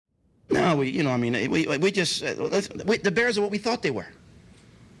No, we just the Bears are what we thought they were.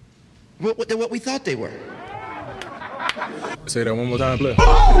 They're what we thought they were. Say that one more time, please.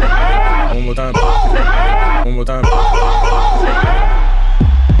 One more time. One more time.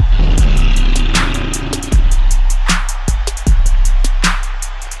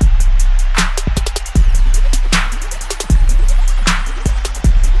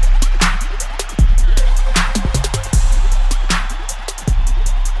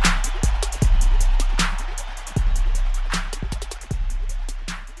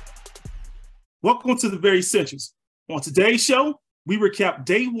 Welcome to the Very Essentials. On today's show, we recap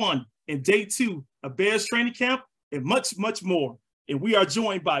day 1 and day 2 of Bears training camp and much, much more. And we are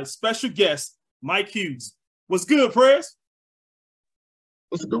joined by special guest, Mike Hughes. What's good, Prez?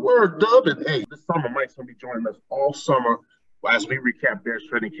 What's the word, Dub? And hey, this summer, Mike's going to be joining us all summer as we recap Bears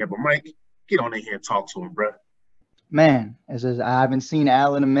training camp. But Mike, get on in here and talk to him, bro. Man, I haven't seen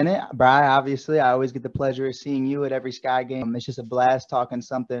Al in a minute. Bri, obviously, I always get the pleasure of seeing you at every Sky game. It's just a blast talking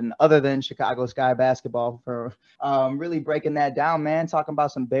something other than Chicago Sky basketball for really breaking that down, man, talking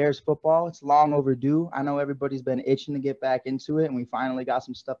about some Bears football. It's long overdue. I know everybody's been itching to get back into it, and we finally got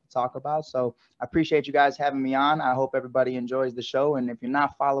some stuff to talk about. So I appreciate you guys having me on. I hope everybody enjoys the show. And if you're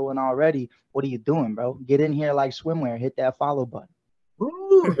not following already, what are you doing, bro? Get in here like swimwear. Hit that follow button.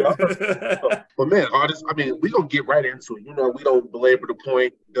 Ooh, but man, artists, we're going to get right into it. We don't belabor the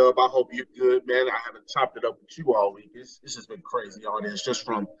point. Dub, I hope you're good, man. I haven't chopped it up with you all week. This has been crazy, artists, just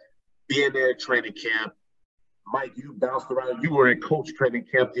from being there at training camp. Mike, you bounced around. You were in coach training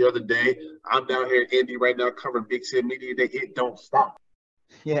camp the other day. I'm down here in Indy right now covering Big City Media Day. It don't stop.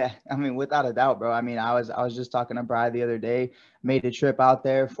 Yeah, without a doubt, bro. I was just talking to Bri the other day, made a trip out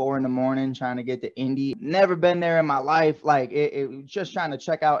there 4 a.m, trying to get to Indy. Never been there in my life. Like it just trying to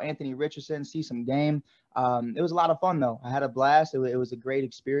check out Anthony Richardson, see some game. It was a lot of fun though. I had a blast. It was a great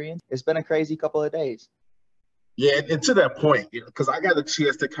experience. It's been a crazy couple of days. Yeah, and to that point, because I got a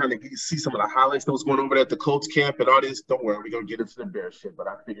chance to kind of see some of the highlights that was going over at the coach camp and all this. Don't worry, we're going to get into the Bears shit, but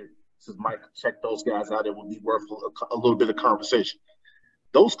I figured since Mike checked those guys out, it would be worth a little bit of conversation.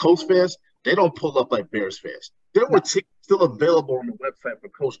 Those Colts fans, they don't pull up like Bears fans. There were tickets still available on the website for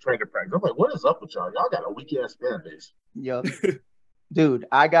Colts training practice. I'm like, what is up with y'all? Y'all got a weak-ass fan base. Yep. Dude,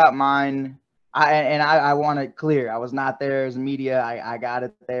 I got mine. I want it clear. I was not there as media. I got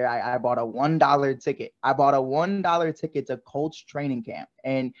it there. I bought a $1 ticket. I bought a $1 ticket to Colts training camp.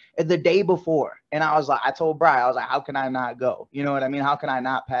 And the day before, and I told Bri, I was like, how can I not go? You know what I mean? How can I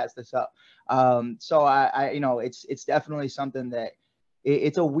not pass this up? So it's definitely something that,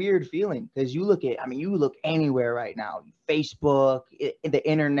 it's a weird feeling because you look anywhere right now, Facebook, the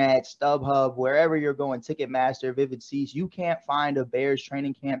internet, StubHub, wherever you're going, Ticketmaster, Vivid Seats, you can't find a Bears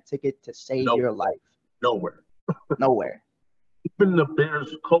training camp ticket to save your life. Nowhere. Even the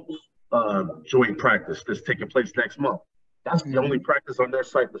Bears Colts joint practice that's taking place next month. That's the only practice on their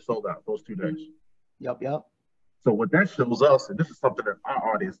site that sold out those 2 days. Yep. So what that shows us, and this is something that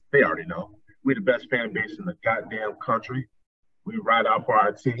our audience, they already know, we're the best fan base in the goddamn country. We ride out for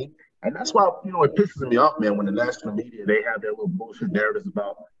our team. And that's why, it pisses me off, man, when the national media, they have their little bullshit narratives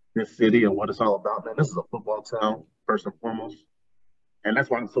about this city and what it's all about, man. This is a football town, first and foremost. And that's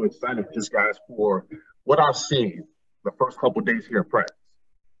why I'm so excited for this, guys, for what I've seen the first couple of days here at practice.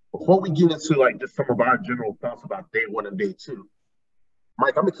 Before we get into, just some of our general thoughts about day 1 and day 2,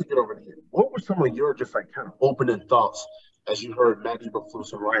 Mike, I'm going to kick it over to you. What were some of your just, kind of opening thoughts as you heard Matt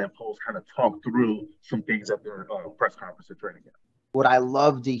Eberflus and Ryan Poles kind of talk through some things at their press conference at training camp? What I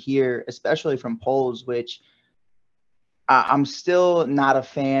love to hear, especially from Poles, which I'm still not a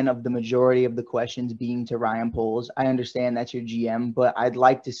fan of the majority of the questions being to Ryan Poles. I understand that's your GM, but I'd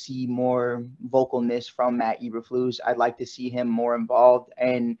like to see more vocalness from Matt Eberflus. I'd like to see him more involved.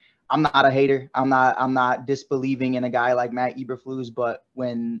 And I'm not a hater. I'm not disbelieving in a guy like Matt Eberflus, but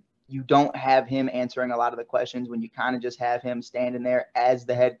when you don't have him answering a lot of the questions, when you kind of just have him standing there as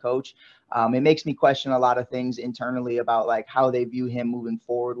the head coach, it makes me question a lot of things internally about how they view him moving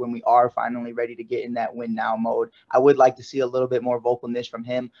forward when we are finally ready to get in that win now mode. I would like to see a little bit more vocalness from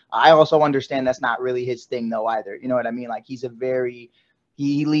him. I also understand that's not really his thing though either. You know what I mean?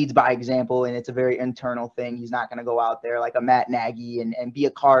 He leads by example, and it's a very internal thing. He's not going to go out there like a Matt Nagy and be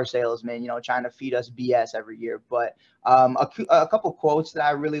a car salesman, trying to feed us BS every year. But a couple quotes that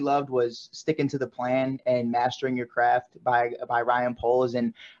I really loved was "Sticking to the Plan" and "Mastering Your Craft" by Ryan Poles.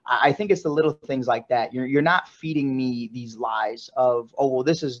 And I think it's the little things like that. You're not feeding me these lies of, oh, well,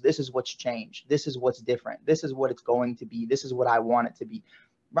 this is what's changed. This is what's different. This is what it's going to be. This is what I want it to be.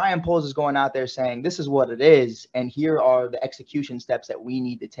 Ryan Poles is going out there saying, this is what it is, and here are the execution steps that we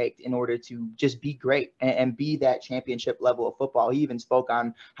need to take in order to just be great and be that championship level of football. He even spoke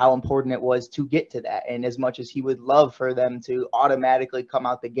on how important it was to get to that, and as much as he would love for them to automatically come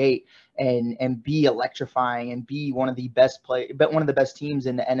out the gate and be electrifying and be one of the best teams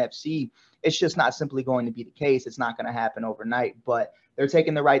in the NFC, it's just not simply going to be the case. It's not going to happen overnight, but they're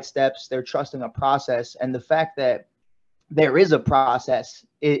taking the right steps. They're trusting a process, and the fact that there is a process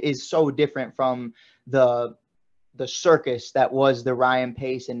is so different from the circus that was the Ryan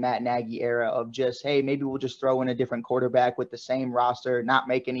Pace and Matt Nagy era of just, hey, maybe we'll just throw in a different quarterback with the same roster, not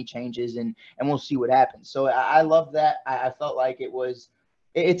make any changes, and we'll see what happens. So I love that. I felt like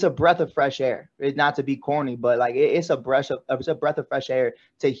it's a breath of fresh air. Not to be corny, but like it's a breath of fresh air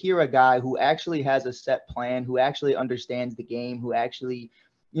to hear a guy who actually has a set plan, who actually understands the game, who actually,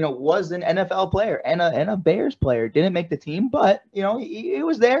 was an NFL player and a Bears player. Didn't make the team, but he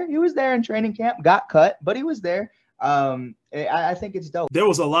was there. He was there in training camp. Got cut, but he was there. I think it's dope. There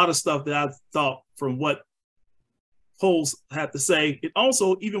was a lot of stuff that I thought from what Poles had to say. And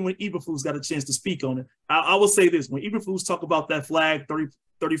also, even when Eberflus got a chance to speak on it, I will say this: when Eberflus talk about that flag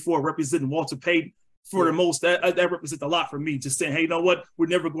 34 representing Walter Payton, for the most, that represents a lot for me. Just saying, hey, you know what? We're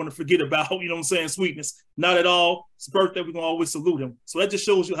never going to forget about, sweetness. Not at all. It's birthday. We're going to always salute him. So that just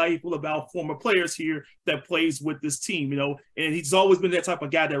shows you how you feel about former players here that plays with this team, and he's always been that type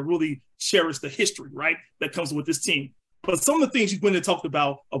of guy that really cherished the history, right, that comes with this team. But some of the things you went and talked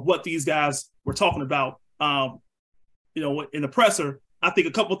about of what these guys were talking about, in the presser, I think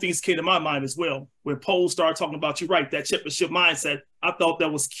a couple of things came to my mind as well. When Poles started talking about, you're right, that championship mindset, I thought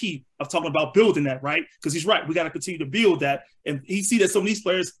that was key of talking about building that, right? Because he's right. We got to continue to build that. And he see that some of these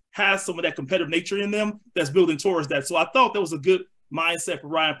players have some of that competitive nature in them that's building towards that. So I thought that was a good mindset for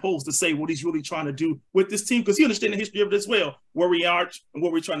Ryan Poles to say what he's really trying to do with this team, because he understands the history of it as well, where we are and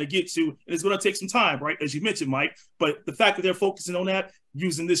where we're trying to get to. And it's going to take some time, right, as you mentioned, Mike. But the fact that they're focusing on that,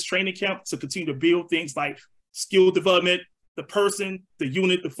 using this training camp to continue to build things like skill development, the person, the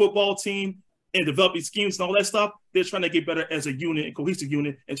unit, the football team, and developing schemes and all that stuff, they're trying to get better as a unit and cohesive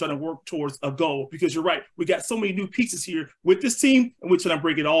unit and trying to work towards a goal. Because you're right, we got so many new pieces here with this team, and we're trying to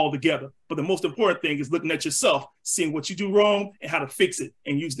bring it all together. But the most important thing is looking at yourself, seeing what you do wrong and how to fix it,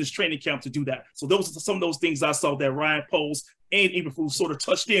 and use this training camp to do that. So those are some of those things I saw that Ryan Poles and Eberflus sort of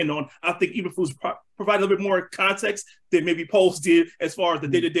touched in on. I think Eberflus provided a little bit more context than maybe Poles did as far as the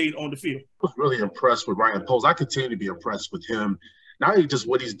day-to-day on the field. I was really impressed with Ryan Poles. I continue to be impressed with him. Not only just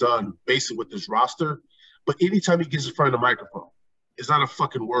what he's done basically with this roster, but anytime he gets in front of the microphone, it's not a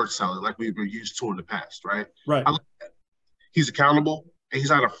fucking word salad like we've been used to in the past, right? Right. I like that. He's accountable, and he's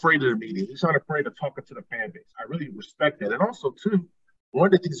not afraid of the media. He's not afraid of talking to the fan base. I really respect that. And also, too, one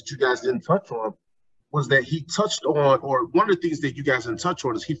of the things that you guys didn't touch on was that he touched on, or one of the things that you guys didn't touch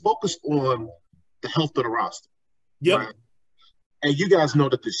on is he focused on the health of the roster. Yep. Right? And you guys know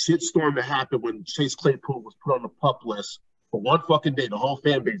that the shitstorm that happened when Chase Claypool was put on the PUP list, for one fucking day, the whole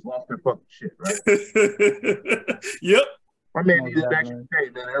fan base lost their fucking shit, right? Yep. My man needed an extra day,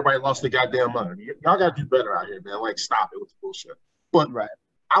 man. Everybody lost their goddamn mind. Y'all got to do better out here, man. Like, stop it with the bullshit. But Right.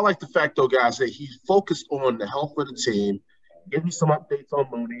 I like the fact, though, guys, that he focused on the health of the team, gave me some updates on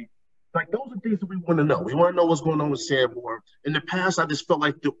Mooney. Like, those are things that we want to know. We want to know what's going on with Sanborn. In the past, I just felt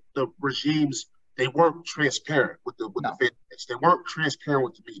like the regimes, they weren't transparent with the fan base. They weren't transparent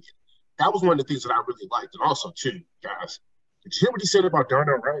with the media. That was one of the things that I really liked. And also, too, guys, did you hear what he said about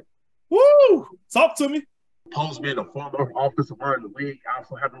Darnell Wright? Woo! Talk to me. Poles being a former offensive line in the league,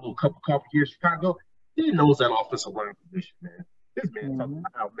 also having a little cup of coffee here in Chicago, he knows that offensive line position, man. This man talking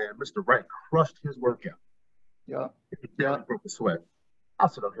about how, man, Mr. Wright crushed his workout. Yeah. He barely broke a sweat. I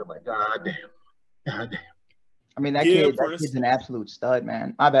sit up here like, God damn. I mean, that kid's an absolute stud,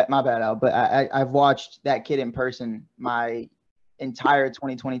 man. My bad, Al. But I've watched that kid in person my entire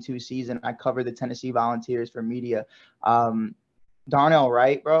 2022 season. I covered the Tennessee Volunteers for media. Darnell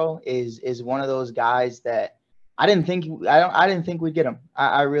Wright, bro, is one of those guys that I didn't think we'd get him.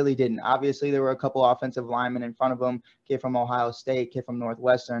 I really didn't. Obviously, there were a couple offensive linemen in front of him, kid from Ohio State, kid from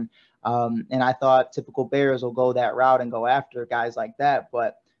Northwestern. And I thought typical Bears will go that route and go after guys like that.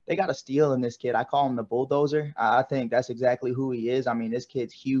 But they got a steal in this kid. I call him the bulldozer. I think that's exactly who he is. I mean, this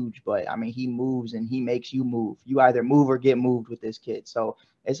kid's huge, but I mean, he moves and he makes you move. You either move or get moved with this kid. So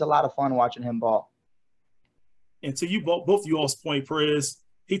it's a lot of fun watching him ball. And to you, both you all's point, Perez,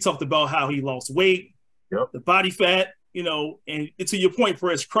 he talked about how he lost weight, the body fat, and to your point,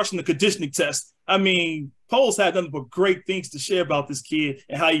 Perez, crushing the conditioning test. I mean, Poles had nothing but great things to share about this kid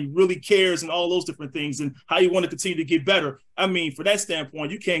and how he really cares and all those different things and how he want to continue to get better. I mean, for that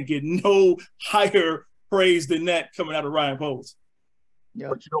standpoint, you can't get no higher praise than that coming out of Ryan Poles. Yeah.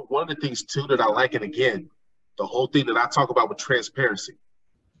 But one of the things too that I like, and again, the whole thing that I talk about with transparency.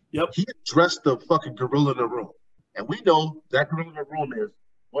 Yep. He addressed the fucking gorilla in the room. And we know that gorilla in the room is,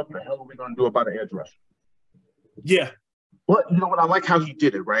 what the hell are we going to do about an edge rusher? Yeah. But you know what? I like how he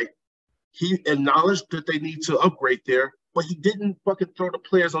did it, right? He acknowledged that they need to upgrade there, but he didn't fucking throw the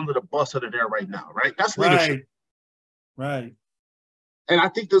players under the bus that are there right now, right? That's leadership. Right. And I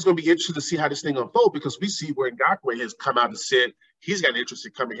think there's going to be interesting to see how this thing unfolds, because we see where Ngakoue has come out and said he's got interest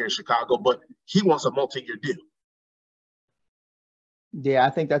in coming here in Chicago, but he wants a multi-year deal. Yeah, I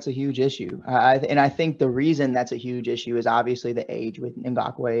think that's a huge issue. And I think the reason that's a huge issue is obviously the age with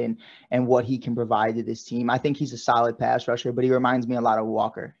Ngakoue and what he can provide to this team. I think he's a solid pass rusher, but he reminds me a lot of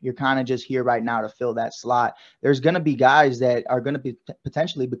Walker. You're kind of just here right now to fill that slot. There's going to be guys that are going to be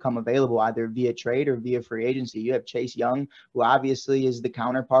potentially become available either via trade or via free agency. You have Chase Young, who obviously is the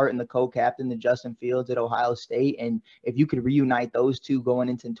counterpart and the co-captain to Justin Fields at Ohio State. And if you could reunite those two going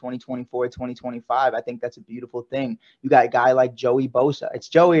into 2024, 2025, I think that's a beautiful thing. You got a guy like Joey Bosa. It's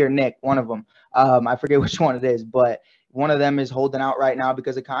Joey or Nick, one of them. I forget which one it is, but one of them is holding out right now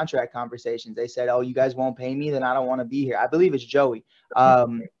because of contract conversations. They said, oh, you guys won't pay me, then I don't want to be here. I believe it's Joey.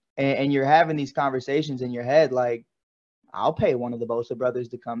 And you're having these conversations in your head like, I'll pay one of the Bosa brothers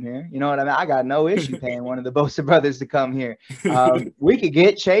to come here. You know what I mean? I got no issue paying one of the Bosa brothers to come here. We could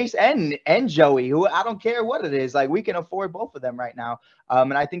get Chase and Joey, who I don't care what it is. Like, we can afford both of them right now.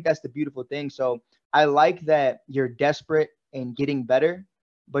 And I think that's the beautiful thing. So I like that you're desperate and getting better,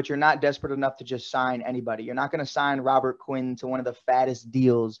 but you're not desperate enough to just sign anybody. You're not going to sign Robert Quinn to one of the fattest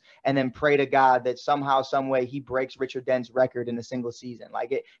deals and then pray to God that somehow, some way he breaks Richard Dent's record in a single season.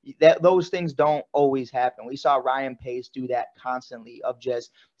 Like those things don't always happen. We saw Ryan Pace do that constantly, of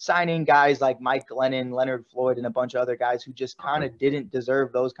just signing guys like Mike Glennon, Leonard Floyd, and a bunch of other guys who just kind of didn't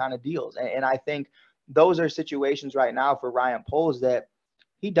deserve those kind of deals. And I think those are situations right now for Ryan Poles that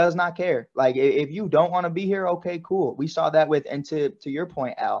he does not care. Like, if you don't want to be here, okay, cool. We saw that with, and to your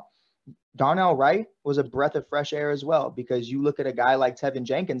point, Al, Darnell Wright was a breath of fresh air as well, because you look at a guy like Tevin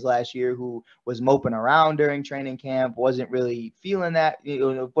Jenkins last year who was moping around during training camp, wasn't really feeling that,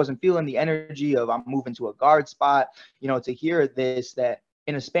 wasn't feeling the energy of I'm moving to a guard spot, to hear this, that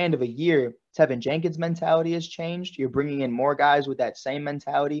in a span of a year, Tevin Jenkins' mentality has changed. You're bringing in more guys with that same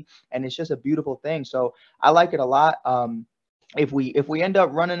mentality, and it's just a beautiful thing. So I like it a lot. If we end up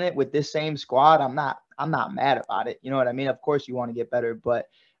running it with this same squad, I'm not mad about it. You know what I mean? Of course you want to get better, but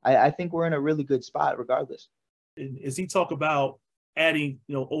I think we're in a really good spot regardless. As he talk about adding,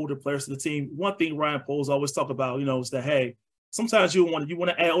 older players to the team, one thing Ryan Poles always talk about, is that, hey, sometimes you want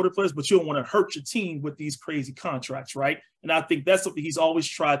to add older players, but you don't want to hurt your team with these crazy contracts, right? And I think that's something he's always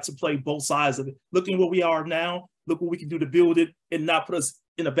tried to play both sides of it. Looking where we are now, look what we can do to build it and not put us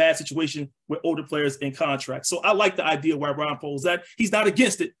in a bad situation with older players in contracts. So I like the idea where Ryan Poles that he's not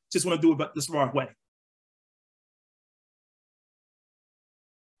against it, just want to do it the smart way.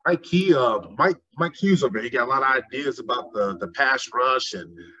 Mike Hughes over here, he got a lot of ideas about the pass rush,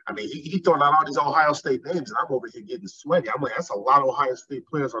 and I mean he throwing out all these Ohio State names, and I'm over here getting sweaty. I'm like, that's a lot of Ohio State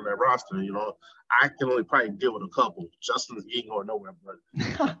players on that roster. I can only probably deal with a couple. Justin's ain't going nowhere,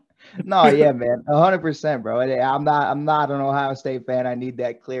 but no, yeah, man, 100%, bro. I'm not an Ohio State fan. I need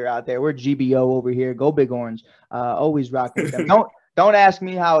that clear out there. We're GBO over here. Go Big Orange. Always rocking with them. Don't ask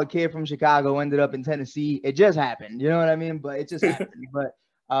me how a kid from Chicago ended up in Tennessee. It just happened. You know what I mean? But it just happened. But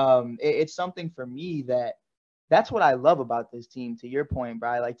it's something for me that's what I love about this team. To your point,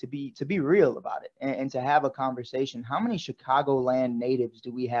 Brian, like to be real about it and to have a conversation. How many Chicagoland natives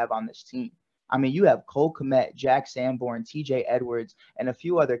do we have on this team? I mean, you have Cole Kmet, Jack Sanborn, TJ Edwards, and a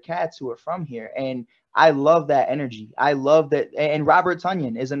few other cats who are from here. And I love that energy. I love that. And Robert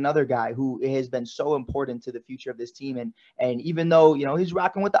Tonyan is another guy who has been so important to the future of this team. And even though, he's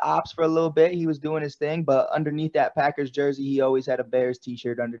rocking with the Ops for a little bit, he was doing his thing, but underneath that Packers jersey, he always had a Bears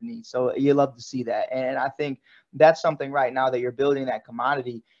t-shirt underneath. So you love to see that. And I think that's something right now that you're building that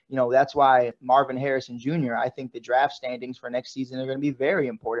commodity. That's why Marvin Harrison Jr., I think the draft standings for next season are going to be very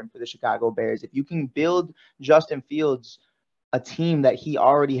important for the Chicago Bears. If you can build Justin Fields a team that he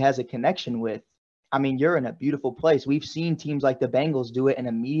already has a connection with, I mean, you're in a beautiful place. We've seen teams like the Bengals do it and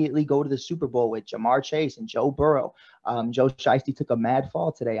immediately go to the Super Bowl with Jamar Chase and Joe Burrow. Joe Shiesty took a mad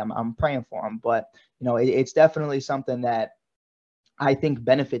fall today. I'm praying for him. But, it's definitely something that I think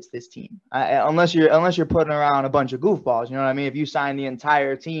benefits this team. Unless you're putting around a bunch of goofballs, you know what I mean? If you sign the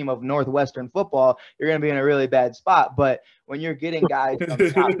entire team of Northwestern football, you're going to be in a really bad spot. But when you're getting guys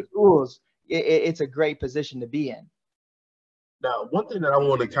from top schools, it's a great position to be in. Now, one thing that I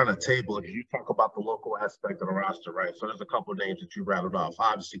want to kind of table is you talk about the local aspect of the roster, right? So there's a couple of names that you rattled off.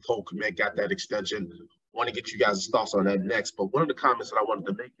 Obviously, Cole Kmet got that extension. want to get you guys' thoughts on that next. But one of the comments that I wanted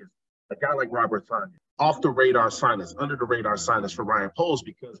to make is a guy like Robert Tonyan, off the radar signings, under the radar signings for Ryan Poles,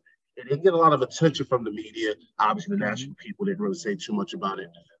 because it didn't get a lot of attention from the media. Obviously, the national people didn't really say too much about it.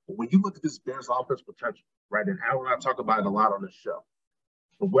 But when you look at this Bears offense potential, right, and Al and I talk about it a lot on this show,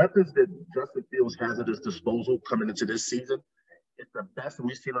 the weapons that Justin Fields has at his disposal coming into this season, it's the best that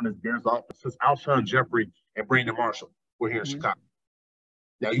we've seen on this Bears offense since Alshon Jeffrey and Brandon Marshall were here in Chicago.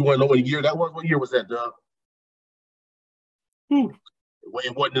 Now, you want to know what year that was? What year was that, Doug?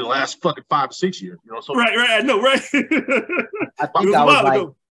 It wasn't in the last fucking 5 or 6 years. You know, so right. I know, right? I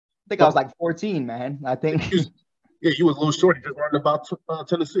think I was like 14, man. I think. You was a little short. You just learned about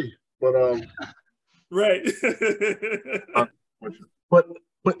Tennessee, but right.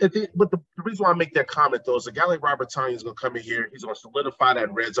 But the reason why I make that comment, though, is a guy like Robert Tonyan is going to come in here. He's going to solidify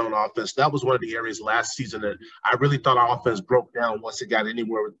that red zone offense. That was one of the areas last season that I really thought our offense broke down once it got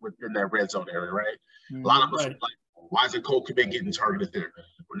anywhere within that red zone area, right? A lot of us were like, why isn't Cole Kmet getting targeted there?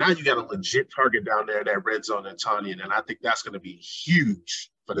 Well, now you got a legit target down there in that red zone in Tonyan, and I think that's going to be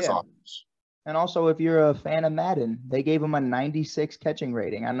huge for this offense. And also, if you're a fan of Madden, they gave him a 96 catching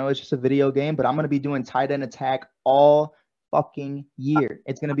rating. I know it's just a video game, but I'm going to be doing tight end attack all fucking year.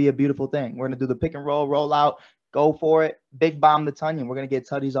 It's going to be a beautiful thing. We're going to do the pick and roll out, go for it, big bomb the Tonyan. We're going to get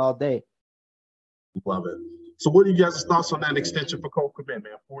tutties all day. Love it. So what are you guys' thoughts on that extension for Cole Kmet,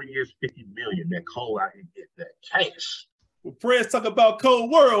 man? 4 years, $50 million. That Cole out here get that cash. Well, Perez talk about cold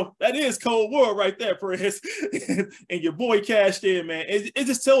world. That is cold world right there, Perez. And your boy cashed in, man. It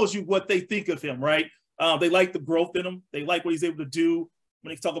just tells you what they think of him, right? They like the growth in him. They like what he's able to do.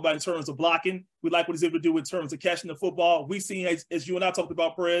 When they talk about in terms of blocking, we like what he's able to do in terms of catching the football. We've seen, as you and I talked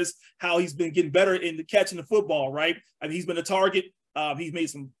about, Perez, how he's been getting better in the catching the football, right? I mean, he's been a target. He's made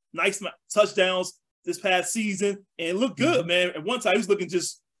some nice touchdowns this past season and looked good, man. At one time, he was looking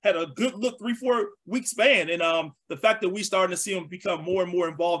had a good look 3-4 week span. And the fact that we starting to see him become more and more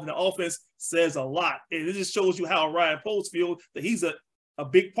involved in the offense says a lot. And it just shows you how Ryan Poles feels that he's a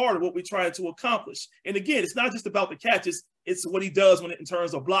big part of what we're trying to accomplish. And again, it's not just about the catches, it's what he does in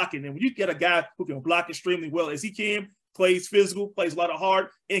terms of blocking. And when you get a guy who can block extremely well as he can, plays physical, plays a lot of hard,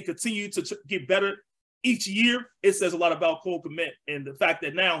 and continue to get better each year, it says a lot about Cole Kmet. And the fact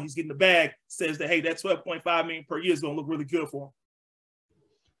that now he's getting the bag says that, hey, that $12.5 million per year is going to look really good for him.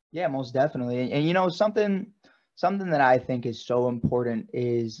 Yeah, most definitely. And you know, something that I think is so important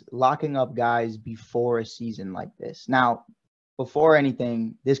is locking up guys before a season like this. Now, before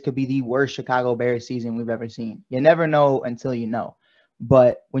anything, this could be the worst Chicago Bears season we've ever seen. You never know until you know.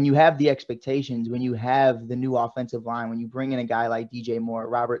 But when you have the expectations, when you have the new offensive line, when you bring in a guy like DJ Moore,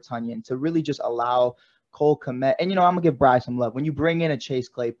 Robert Tonyan, to really just allow Cole Kmet, and, you know, I'm going to give Bryce some love. When you bring in a Chase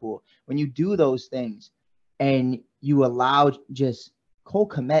Claypool, when you do those things and you allow just Cole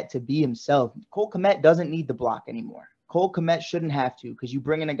Kmet to be himself, Cole Kmet doesn't need the block anymore. Cole Kmet shouldn't have to, because you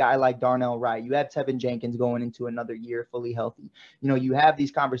bring in a guy like Darnell Wright. You have Tevin Jenkins going into another year fully healthy. You know, you have these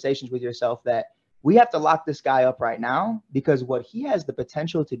conversations with yourself that we have to lock this guy up right now, because what he has the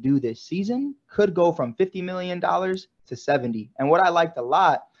potential to do this season could go from $50 million to 70. And what I liked a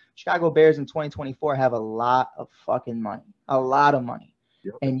lot, Chicago Bears in 2024 have a lot of fucking money, a lot of money.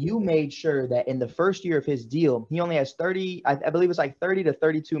 Yep. And you made sure that in the first year of his deal, he only has I believe it's like $30 to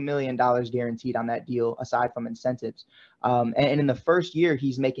 $32 million guaranteed on that deal, aside from incentives. And in the first year,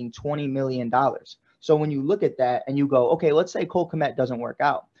 he's making $20 million. So when you look at that and you go, okay, let's say Cole Kmet doesn't work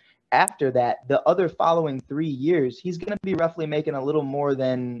out. After that, the other following 3 years, he's going to be roughly making a little more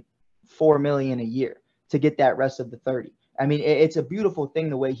than $4 million a year to get that rest of the 30. I mean, it's a beautiful thing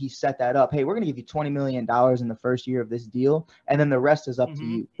the way he set that up. Hey, we're going to give you $20 million in the first year of this deal, and then the rest is up to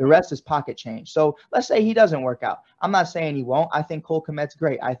you. The rest is pocket change. So let's say he doesn't work out. I'm not saying he won't. I think Cole Kmet's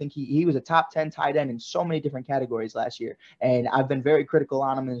great. I think he was a top 10 tight end in so many different categories last year, and I've been very critical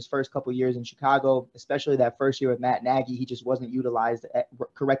on him in his first couple of years in Chicago, especially that first year with Matt Nagy. He just wasn't utilized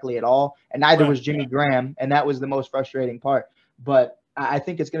correctly at all, and neither was Jimmy Graham, and that was the most frustrating part. But I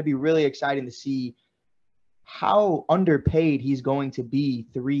think it's going to be really exciting to see how underpaid he's going to be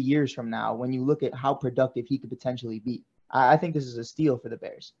 3 years from now when you look at how productive he could potentially be. I think this is a steal for the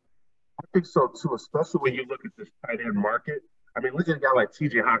Bears. I think so too, especially when you look at this tight end market. I mean, look at a guy like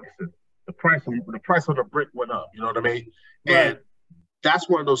T.J. Hockenson. The price on the brick went up. You know what I mean? Right. And that's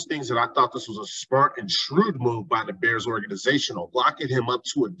one of those things that I thought this was a smart and shrewd move by the Bears organization, of locking him up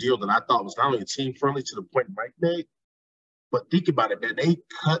to a deal that I thought was not only team friendly to the point Mike made, but think about it, man. They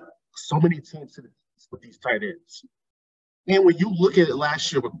cut so many teams to the with these tight ends. And when you look at it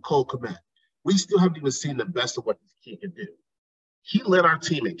last year with Cole Kmet, we still haven't even seen the best of what this kid can do. He led our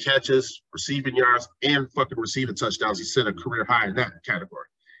team in catches, receiving yards, and fucking receiving touchdowns. He set a career high in that category.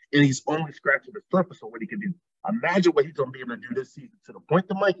 and he's only scratching the surface of what he can do. Imagine what he's going to be able to do this season, to the point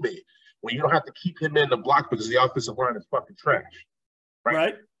that Mike made, when you don't have to keep him in the block because the offensive line is fucking trash.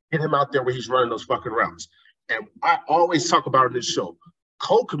 Right? Get him out there where he's running those fucking routes. And I always talk about in this show,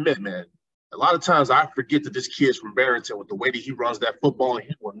 Cole Kmet, man. A lot of times I forget that this kid's from Barrington with the way that he runs that football, and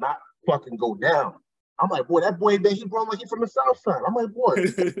he will not fucking go down. I'm like, boy, that boy, man, he run like he's from the South Side. I'm like, boy,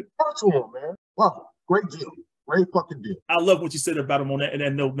 hurt to him, man. Love him. Great deal. Great fucking deal. I love what you said about him on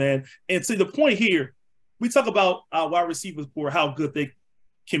that note, man. And to the point here, we talk about wide receivers for how good they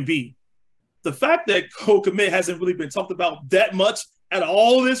can be. The fact that Cole Kmet hasn't really been talked about that much at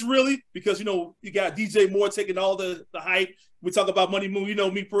all this really, because, you know, you got DJ Moore taking all the hype. We talk about Money Moon. You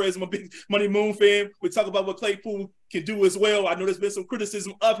know me, Perez, I'm a big Money Moon fan. We talk about what Claypool can do as well. I know there's been some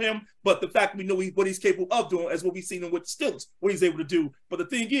criticism of him, but the fact we know what he's capable of doing is what we've seen him with Steelers, what he's able to do. But the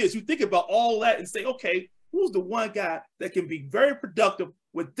thing is, you think about all that and say, okay, who's the one guy that can be very productive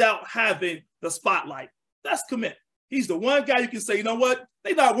without having the spotlight? That's Kmet. He's the one guy you can say, you know what?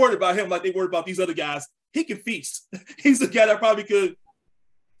 They're not worried about him like they worried about these other guys. He can feast. He's the guy that probably could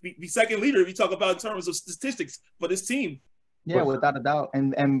be second leader if you talk about in terms of statistics for this team. Yeah, without a doubt.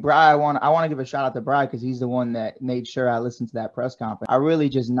 And Bry, I want to give a shout out to Bry because he's the one that made sure I listened to that press conference. I really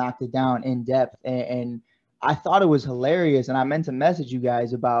just knocked it down in depth, and I thought it was hilarious. And I meant to message you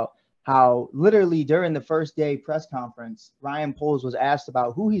guys about how literally during the first day press conference, Ryan Poles was asked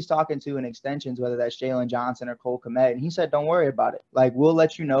about who he's talking to in extensions, whether that's Jalen Johnson or Cole Kmet, and he said, "Don't worry about it. Like, we'll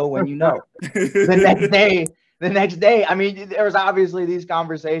let you know when you know." The next day, I mean, there was obviously these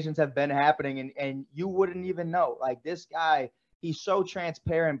conversations have been happening, and you wouldn't even know. Like, this guy, he's so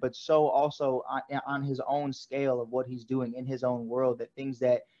transparent, but so also on his own scale of what he's doing in his own world, that things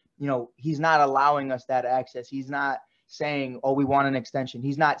that, you know, he's not allowing us that access. He's not saying, oh, we want an extension.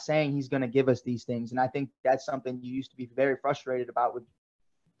 He's not saying he's going to give us these things. And I think that's something you used to be very frustrated about with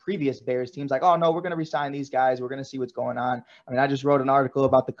previous Bears teams, like, oh no, we're going to resign these guys. We're going to see what's going on. I mean, I just wrote an article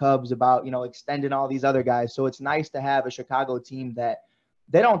about the Cubs about, you know, extending all these other guys. So it's nice to have a Chicago team that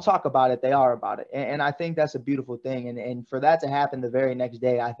they don't talk about it. They are about it. And I think that's a beautiful thing. And for that to happen the very next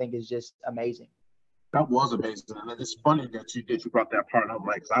day, I think is just amazing. That was amazing. And it's funny that you brought that part up,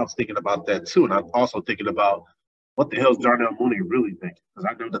 Mike, because I was thinking about that too. And I'm also thinking about what the hell is Darnell Mooney really thinking? Because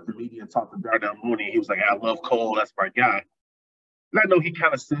I know that the media talked to Darnell Mooney. He was like, I love Cole. That's my guy. And I know he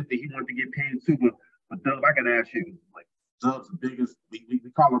kind of said that he wanted to get paid too, but Doug, I got to ask you, like, Doug's the biggest, we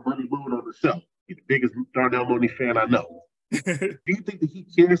call him Money Moon on the show. He's the biggest Darnell Mooney fan I know. Do you think that he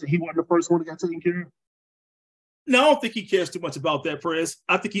cares that he wasn't the first one that got taken care of? No, I don't think he cares too much about that, Perez.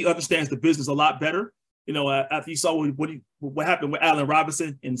 I think he understands the business a lot better. You know, after you saw what happened with Allen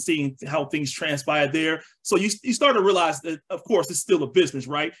Robinson and seeing how things transpired there. So you start to realize that, of course, it's still a business,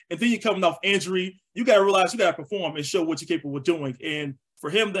 right? And then you're coming off injury. You got to realize you got to perform and show what you're capable of doing. And for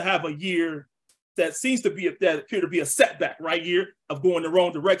him to have a year that seems to be appear to be a setback right here of going the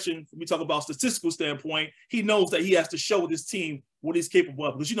wrong direction. We talk about statistical standpoint. He knows that he has to show this team what he's capable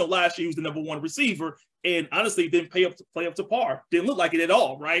of. Because, you know, last year he was the #1 receiver and honestly didn't play up to par. Didn't look like it at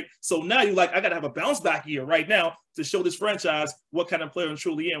all, right? So now you're like, I got to have a bounce back year right now to show this franchise what kind of player I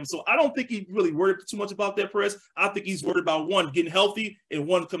truly am. So I don't think he really worried too much about that, Perez. I think he's worried about one, getting healthy, and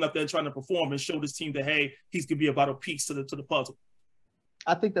one, coming up there and trying to perform and show this team that, hey, he's going to be about a piece to the puzzle.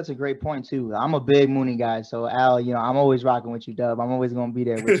 I think that's a great point too. I'm a big Mooney guy, so Al, you know, I'm always rocking with you, Dub. I'm always going to be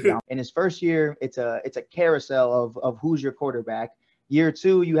there with you. In his first year, it's a carousel of who's your quarterback. Year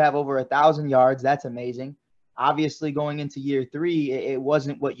 2, you have over 1,000 yards. That's amazing. Obviously, going into year 3, it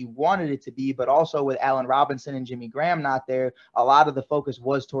wasn't what you wanted it to be, but also with Allen Robinson and Jimmy Graham not there, a lot of the focus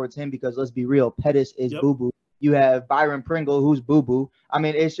was towards him because let's be real, Pettis is boo-boo. You have Byron Pringle, who's boo-boo. I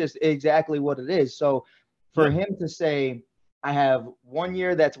mean, it's just exactly what it is. So for him to say, I have 1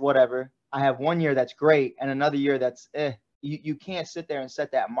 year that's whatever, I have 1 year that's great, and another year that's you can't sit there and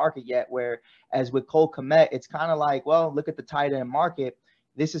set that market yet, whereas with Cole Kmet, it's kind of like, well, look at the tight end market.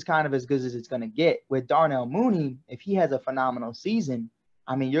 This is kind of as good as it's going to get. With Darnell Mooney, if he has a phenomenal season,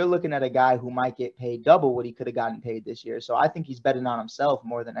 I mean, you're looking at a guy who might get paid double what he could have gotten paid this year. So I think he's betting on himself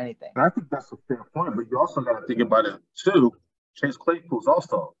more than anything. And I think that's a fair point, but you also got to think about it too. Chase Claypool's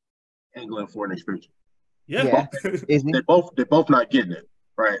also angling for an extension. Yeah. They're both not getting it,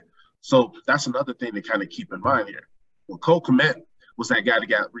 right? So that's another thing to kind of keep in mind here. When Cole Kmet was that guy that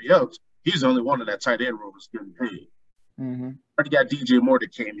got re-upped, he's the only one in that tight end room that's getting paid. Mm-hmm. Already got DJ Moore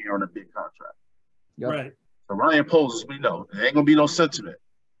that came here on a big contract. Yep. Right. So Ryan Poles, as we know, there ain't gonna be no sentiment.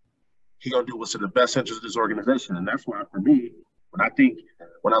 He gonna do what's in the best interest of this organization, and that's why, for me, when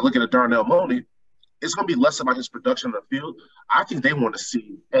I look at a Darnell Mooney, it's gonna be less about his production on the field. I think they want to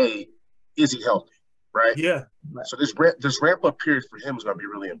see, is he healthy? right? Yeah. So this ramp up period for him is going to be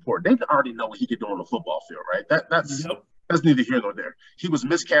really important. They already know what he can do on the football field, right? That's neither here nor there. He was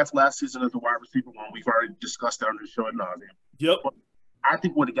miscast last season as a wide receiver one. We've already discussed that on the show at nauseam. Yep. But I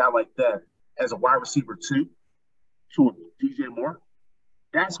think with a guy like that as a wide receiver two to a DJ Moore,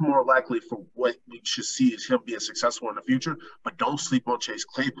 that's more likely for what we should see is him being successful in the future. But don't sleep on Chase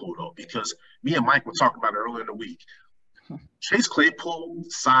Claypool, though, because me and Mike were talking about it earlier in the week. Chase Claypool,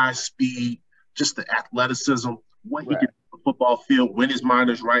 size, speed, just the athleticism, what he can do on the football field, when his mind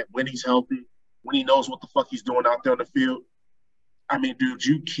is right, when he's healthy, when he knows what the fuck he's doing out there on the field. I mean, dude,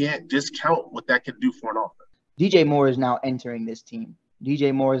 you can't discount what that can do for an offense. DJ Moore is now entering this team.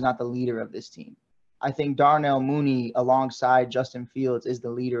 DJ Moore is not the leader of this team. I think Darnell Mooney alongside Justin Fields is the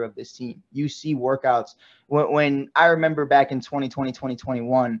leader of this team. You see workouts. When I remember back in 2020,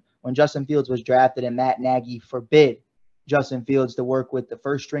 2021, when Justin Fields was drafted and Matt Nagy forbid Justin Fields to work with the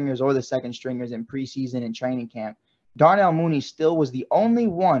first stringers or the second stringers in preseason and training camp, Darnell Mooney still was the only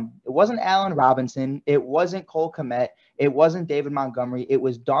one. It wasn't Allen Robinson. It wasn't Cole Kmet. It wasn't David Montgomery. It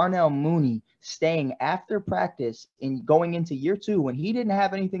was Darnell Mooney staying after practice and going into year two when he didn't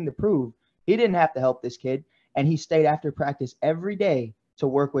have anything to prove. He didn't have to help this kid. And he stayed after practice every day to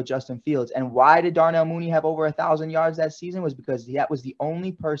work with Justin Fields. And why did Darnell Mooney have over 1,000 yards that season? Was because that was the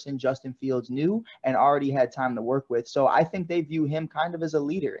only person Justin Fields knew and already had time to work with. So I think they view him kind of as a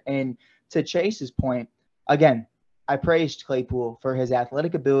leader. And to Chase's point, again, I praised Claypool for his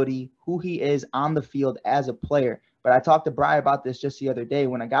athletic ability, who he is on the field as a player. But I talked to Brian about this just the other day.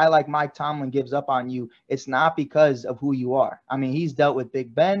 When a guy like Mike Tomlin gives up on you, it's not because of who you are. I mean, he's dealt with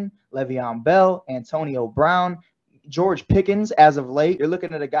Big Ben, Le'Veon Bell, Antonio Brown, George Pickens as of late. You're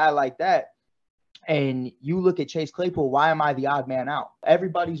looking at a guy like that, and you look at Chase Claypool, why am I the odd man out?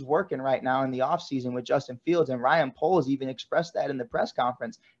 Everybody's working right now in the offseason with Justin Fields, and Ryan Poles even expressed that in the press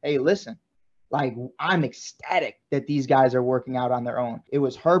conference. Hey, listen, like, I'm ecstatic that these guys are working out on their own. It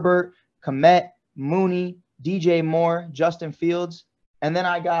was Herbert, Kmet, Mooney, DJ Moore, Justin Fields, and then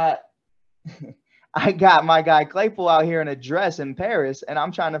I got my guy Claypool out here in a dress in Paris, and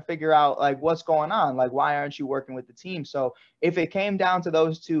I'm trying to figure out, like, what's going on? Like, why aren't you working with the team? So if it came down to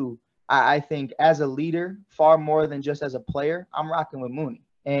those two, I think as a leader, far more than just as a player, I'm rocking with Mooney.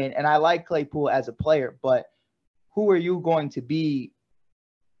 And I like Claypool as a player, but who are you going to be?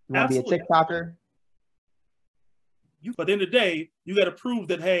 You want to be a TikToker? But at the end of the day, you got to prove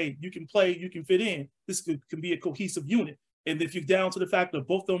that, hey, you can play, you can fit in. This can be a cohesive unit. And if you're down to the fact of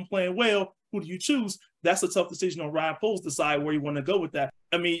both of them playing well, who do you choose? That's a tough decision on Ryan Poles to decide where you want to go with that.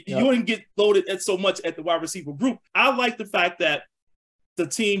 I mean, you wouldn't get loaded at so much at the wide receiver group. I like the fact that the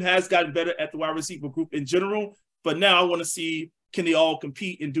team has gotten better at the wide receiver group in general, but now I want to see, can they all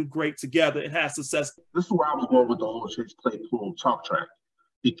compete and do great together and have success? This is where I was going with the whole Chase Claypool talk track.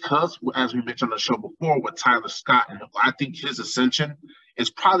 Because, as we mentioned on the show before with Tyler Scott, and I think his ascension is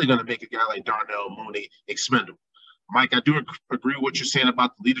probably going to make a guy like Darnell Mooney expendable. Mike, I do agree with what you're saying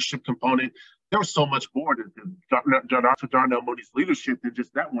about the leadership component. There was so much more to Darnell Mooney's leadership than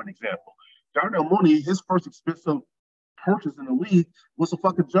just that one example. Darnell Mooney, his first expensive purchase in the league was a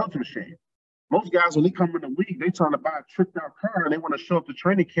fucking jugs machine. Most guys, when they come in the league, they trying to buy a tricked out car and they want to show up to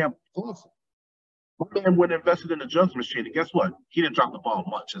training camp flossing. My man went and invested in a jugs machine, and guess what? He didn't drop the ball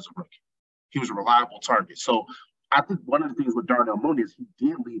much as a rookie. He was a reliable target. So I think one of the things with Darnell Mooney is he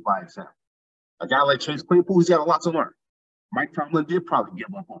did lead by example. A guy like Chase Claypool, he's got a lot to learn. Mike Tomlin did probably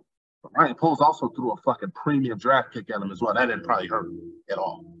give up on him. But Ryan Poles also threw a fucking premium draft pick at him as well. That didn't probably hurt him at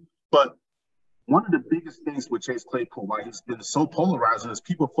all. But one of the biggest things with Chase Claypool, why he's been so polarizing, is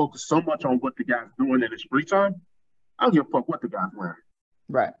people focus so much on what the guy's doing in his free time. I don't give a fuck what the guy's wearing.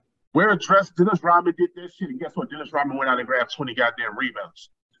 Right. Wear a dress. Dennis Rodman did that shit, and guess what? Dennis Rodman went out and grabbed 20 goddamn rebounds.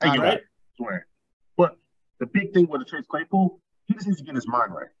 Hey, you right. Swear. But the big thing with Chase Claypool, he just needs to get his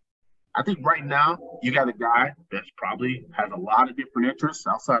mind right. I think right now you got a guy that probably has a lot of different interests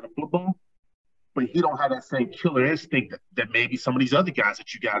outside of football, but he don't have that same killer instinct that maybe some of these other guys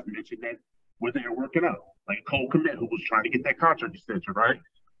that you guys mentioned that where they're working out, like Cole Kmet, who was trying to get that contract extension, right?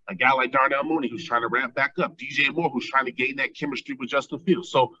 A guy like Darnell Mooney, who's trying to ramp back up. DJ Moore, who's trying to gain that chemistry with Justin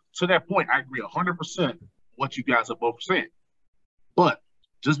Fields. So to that point, I agree 100% what you guys are both saying. But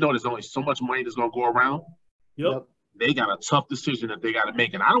just know there's only so much money that's going to go around. Yep. They got a tough decision that they got to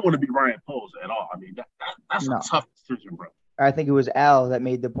make. And I don't want to be Ryan Poles at all. I mean, that's a tough decision, bro. I think it was Al that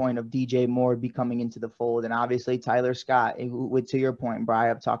made the point of DJ Moore becoming into the fold. And obviously Tyler Scott, to your point,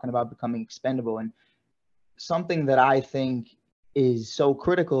 Brian, talking about becoming expendable. And something that I think is so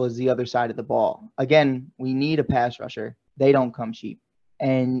critical is the other side of the ball. Again, we need a pass rusher. They don't come cheap.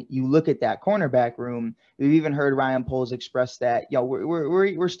 And you look at that cornerback room. We've even heard Ryan Poles express that,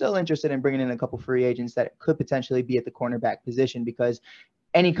 we're still interested in bringing in a couple free agents that could potentially be at the cornerback position, because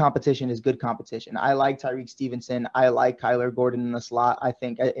any competition is good competition. I like Tyreek Stevenson. I like Kyler Gordon in the slot. I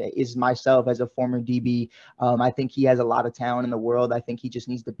think is myself as a former DB. I think he has a lot of talent in the world. I think he just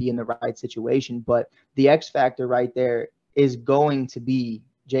needs to be in the right situation. But the X factor right there is going to be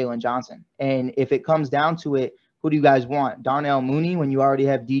Jaylon Johnson. And if it comes down to it, who do you guys want? Darnell Mooney when you already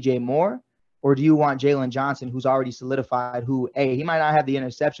have DJ Moore? Or do you want Jaylon Johnson, who's already solidified, who, hey, he might not have the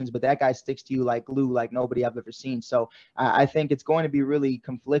interceptions, but that guy sticks to you like glue, like nobody I've ever seen. So I think it's going to be really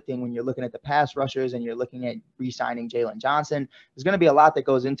conflicting when you're looking at the pass rushers and you're looking at re-signing Jaylon Johnson. There's going to be a lot that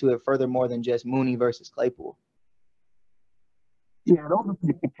goes into it, furthermore than just Mooney versus Claypool. Yeah, those are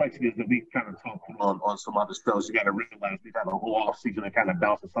the complexities that we kind of talked on some other shows. You got to realize we've had a whole offseason to kind of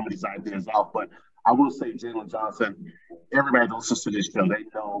bounce some of these ideas off. But I will say Jaylon Johnson, everybody that listens to this show, they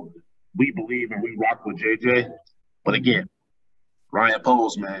know we believe and we rock with JJ. But again, Ryan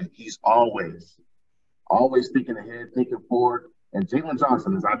Poles, man, he's always thinking ahead, thinking forward. And Jaylon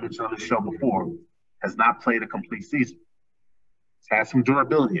Johnson, as I mentioned on the show before, has not played a complete season. He's had some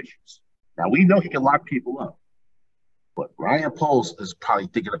durability issues. Now, we know he can lock people up. But Ryan Poles is probably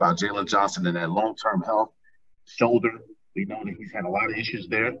thinking about Jaylon Johnson and that long-term health, shoulder. We know that he's had a lot of issues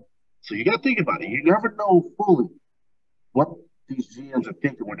there. So you got to think about it. You never know fully what these GMs are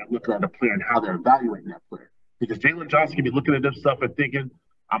thinking when they're looking at a player and how they're evaluating that player. Because Jaylon Johnson can be looking at this stuff and thinking,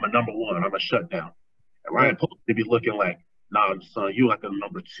 I'm a number one, I'm a shutdown. And Ryan Poles can be looking like, nah, son, you like a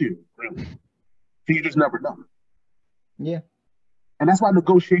number two, really. So you just never know. Yeah. And that's why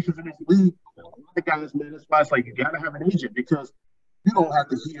negotiations in this league, a lot of guys, man, that's why it's like you got to have an agent, because you don't have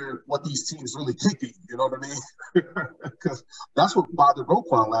to hear what these teams really thinking, you know what I mean? Because that's what bothered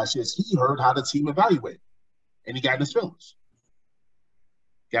Roquan last year, is he heard how the team evaluated, and he got in his feelings.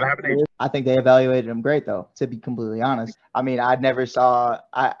 Got to have an agent. I think they evaluated him great, though, to be completely honest. I mean, I never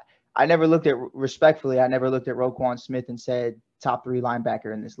looked at Roquan Smith and said top 3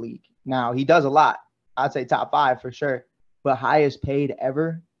 linebacker in this league. Now, he does a lot. I'd say top 5 for sure. But highest paid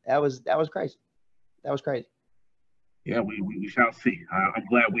ever, that was crazy. That was crazy. Yeah, we shall see. I'm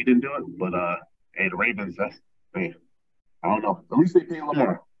glad we didn't do it, but hey, the Ravens, I don't know. At least they paid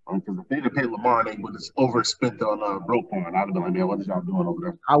Lamar. Because if they didn't pay Lamar, they would have overspent on Roquan. I'd have been like, man, what is y'all doing over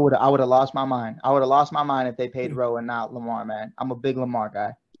there? I would have lost my mind. I would have lost my mind if they paid Rowe and not Lamar, man. I'm a big Lamar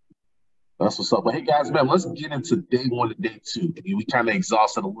guy. That's what's up. But hey, guys, man, let's get into day 1 and day 2. We kind of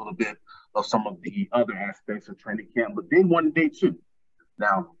exhausted a little bit of some of the other aspects of training camp, but day 1 and day 2.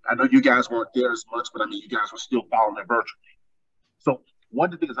 Now, I know you guys weren't there as much, but I mean, you guys were still following it virtually. So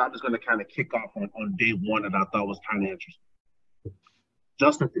one of the things I'm just going to kind of kick off on day 1 that I thought was kind of interesting.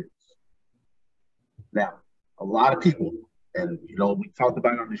 Justin Fields. Now, a lot of people, and we talked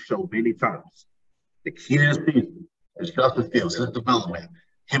about it on the show many times, the key to this season is Justin Fields, his development,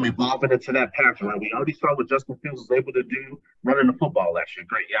 him evolving into that passer. Right? We already saw what Justin Fields was able to do running the football last year.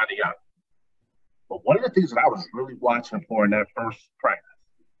 Great, yada, yada. But one of the things that I was really watching for in that first practice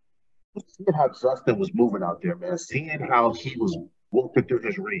was seeing how Justin was moving out there, man, seeing how he was working through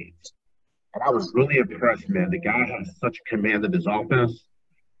his reads. And I was really impressed, man. The guy has such command of his offense.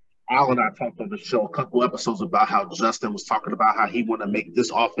 Al and I talked on the show a couple episodes about how Justin was talking about how he wanted to make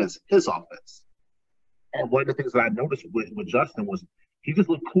this offense his offense. And one of the things that I noticed with Justin was he just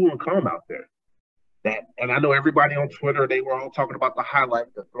looked cool and calm out there. And I know everybody on Twitter, they were all talking about the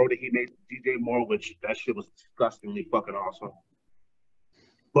highlight, the throw that he made to DJ Moore, which that shit was disgustingly fucking awesome.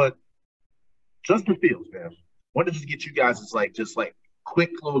 But Justin Fields, man, wanted to just get you guys just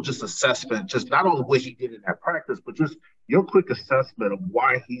quick little assessment, just not only what he did in that practice, but just your quick assessment of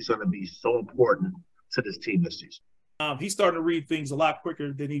why he's going to be so important to this team this season. He's starting to read things a lot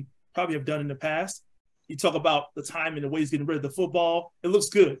quicker than he probably have done in the past. You talk about the time and the way he's getting rid of the football. It looks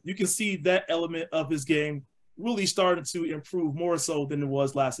good. You can see that element of his game really starting to improve more so than it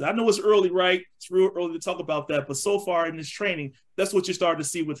was last year. I know it's early, right? It's real early to talk about that, but so far in this training, that's what you're starting to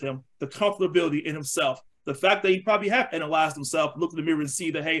see with him, the comfortability in himself. The fact that he probably have analyzed himself, look in the mirror and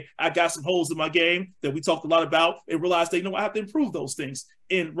see that, hey, I got some holes in my game that we talked a lot about, and realize that, I have to improve those things.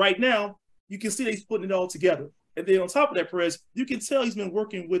 And right now, you can see that he's putting it all together. And then on top of that, Perez, you can tell he's been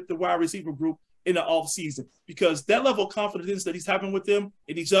working with the wide receiver group in the offseason, because that level of confidence that he's having with them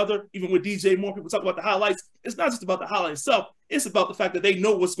and each other, even with DJ Moore, people talk about the highlights. It's not just about the highlight itself. It's about the fact that they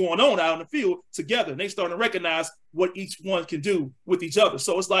know what's going on out in the field together. And they starting to recognize what each one can do with each other.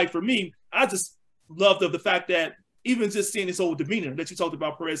 So it's like, for me, I just love the fact that even just seeing his whole demeanor that you talked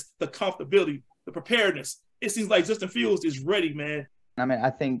about, Perez, the comfortability, the preparedness, it seems like Justin Fields is ready, man. I mean,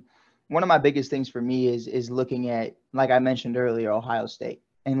 I think one of my biggest things for me is looking at, like I mentioned earlier, Ohio State,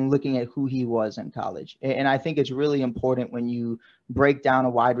 and looking at who he was in college. And I think it's really important when you break down a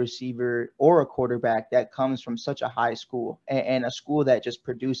wide receiver or a quarterback that comes from such a high school and a school that just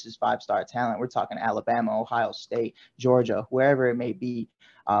produces five-star talent. We're talking Alabama, Ohio State, Georgia, wherever it may be.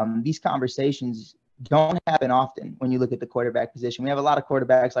 These conversations don't happen often when you look at the quarterback position. We have a lot of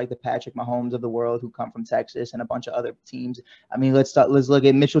quarterbacks like the Patrick Mahomes of the world who come from Texas and a bunch of other teams. I mean, let's look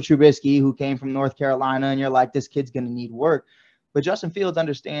at Mitchell Trubisky, who came from North Carolina, and you're like, this kid's going to need work. But Justin Fields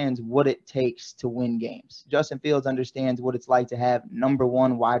understands what it takes to win games. Justin Fields understands what it's like to have number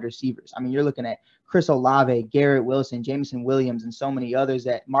one wide receivers. I mean, you're looking at Chris Olave, Garrett Wilson, Jameson Williams, and so many others,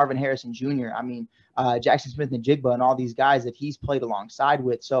 that Marvin Harrison Jr., I mean, Jackson Smith-Njigba, and all these guys that he's played alongside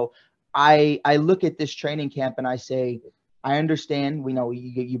with. So I look at this training camp and I say, I understand, we know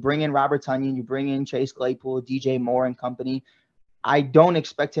you bring in Robert Tonyan, you bring in Chase Claypool, DJ Moore and company. I don't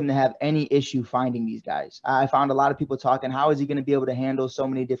expect him to have any issue finding these guys. I found a lot of people talking, how is he going to be able to handle so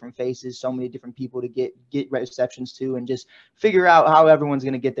many different faces, so many different people to get receptions to, and just figure out how everyone's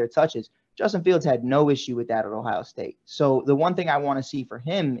going to get their touches. Justin Fields had no issue with that at Ohio State. So the one thing I want to see for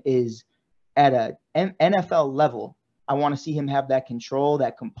him is at an NFL level, I want to see him have that control,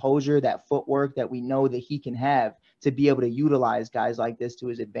 that composure, that footwork that we know that he can have to be able to utilize guys like this to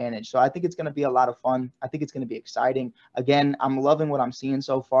his advantage. So I think it's going to be a lot of fun. I think it's going to be exciting. Again, I'm loving what I'm seeing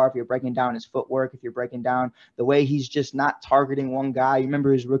so far. If you're breaking down his footwork, if you're breaking down the way he's just not targeting one guy. You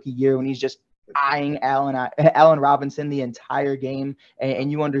remember his rookie year when he's just eyeing Allen Robinson the entire game,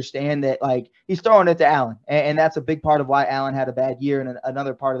 and you understand that, like, he's throwing it to Allen, and that's a big part of why Allen had a bad year, and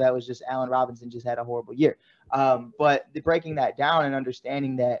another part of that was just Allen Robinson just had a horrible year. But breaking that down and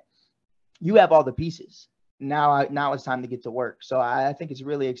understanding that you have all the pieces. Now it's time to get to work. So I think it's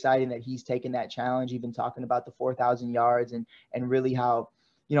really exciting that he's taken that challenge, even talking about the 4,000 yards and really how,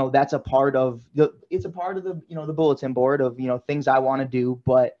 that's a part of the bulletin board of, things I want to do.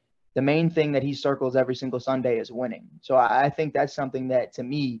 But the main thing that he circles every single Sunday is winning. So I think that's something that, to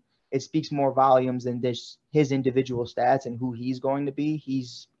me, it speaks more volumes than his individual stats and who he's going to be.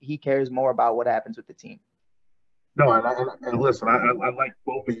 He cares more about what happens with the team. No, and listen, I like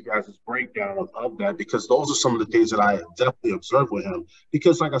both of you guys' breakdown of that, because those are some of the things that I definitely observed with him.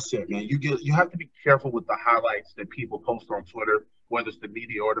 Because, like I said, man, you have to be careful with the highlights that people post on Twitter, whether it's the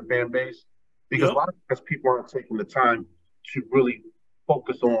media or the fan base, because a lot of times people aren't taking the time to really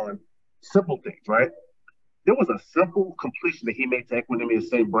focus on simple things, right? There was a simple completion that he made to Equanimeous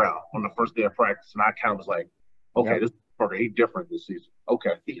St. Brown on the first day of practice, and I kind of was like, okay, this fucker, he's different this season.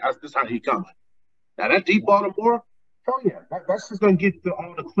 Okay, this is how he coming. Now, that deep ball to Moore, hell yeah, that's just going to get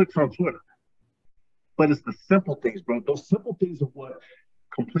all the clicks on Twitter. But it's the simple things, bro. Those simple things are what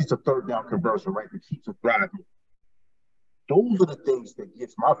completes a third down conversion, right, that keeps us driving. Those are the things that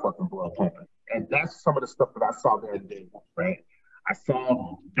gets my fucking blood pumping. And that's some of the stuff that I saw there in day one, right? I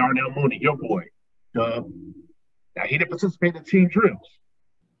saw Darnell Mooney, your boy, Dub. Now, he didn't participate in team drills,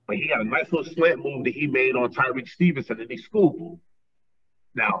 but he got a nice little slant move that he made on Tyreek Stevenson in the school bowl.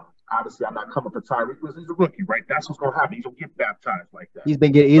 Now, obviously, I'm not coming for Tyreek because he's a rookie, right? That's what's going to happen. He's going to get baptized like that. He's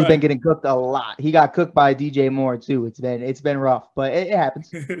been getting cooked a lot. He got cooked by DJ Moore too. It's been rough, but it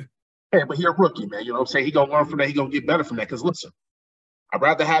happens. Hey, but he's a rookie, man. You know what I'm saying? He's going to learn from that. He's going to get better from that. Because listen, I'd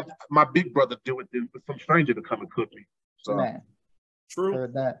rather have my big brother do it than for some stranger to come and cook me. So, man, true.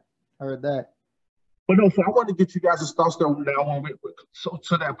 Heard that. But no, so I want to get you guys' thoughts there now on so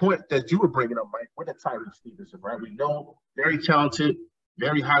to that point that you were bringing up, Mike, with the Tyreek Stevenson, right? We know very talented,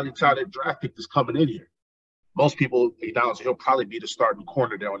 very highly touted draft pick that's coming in here. Most people acknowledge he'll probably be the starting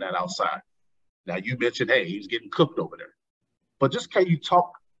corner there on that outside. Now, you mentioned, hey, he's getting cooked over there. But just can you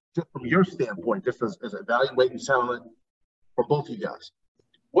talk just from your standpoint, just as evaluating talent from both of you guys?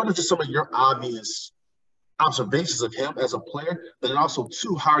 What are just some of your obvious observations of him as a player? But then also,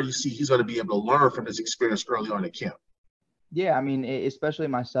 too, how do you see he's going to be able to learn from his experience early on in camp? Yeah, I mean, especially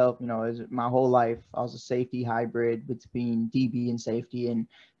myself, my whole life, I was a safety hybrid between DB and safety. And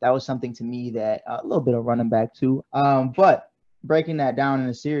that was something to me that a little bit of running back too. But breaking that down in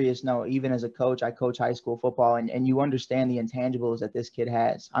a serious note, even as a coach, I coach high school football, and you understand the intangibles that this kid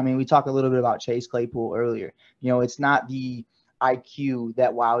has. I mean, we talked a little bit about Chase Claypool earlier. It's not the IQ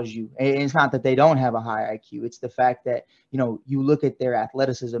that wows you. And it's not that they don't have a high IQ. It's the fact that, you look at their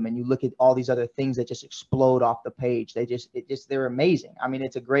athleticism and you look at all these other things that just explode off the page. They're amazing. I mean,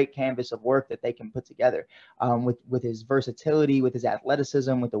 it's a great canvas of work that they can put together with his versatility, with his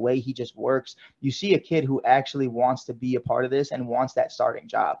athleticism, with the way he just works. You see a kid who actually wants to be a part of this and wants that starting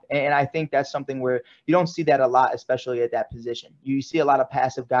job. And I think that's something where you don't see that a lot, especially at that position. You see a lot of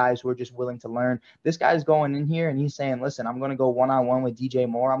passive guys who are just willing to learn. This guy's going in here and he's saying, listen, I'm going to go one-on-one with DJ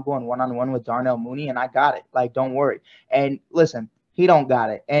Moore. I'm going one-on-one with Darnell Mooney, and I got it. Like, don't worry. And listen, he don't got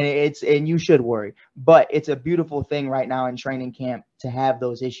it, and you should worry. But it's a beautiful thing right now in training camp to have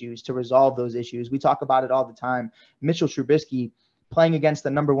those issues, to resolve those issues. We talk about it all the time. Mitchell Trubisky playing against the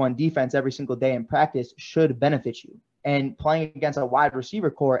number one defense every single day in practice should benefit you. And playing against a wide receiver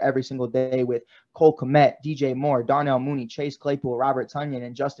core every single day with Cole Kmet, DJ Moore, Darnell Mooney, Chase Claypool, Robert Tonyan,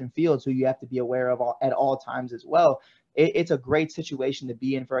 and Justin Fields, who you have to be aware of at all times as well. It's a great situation to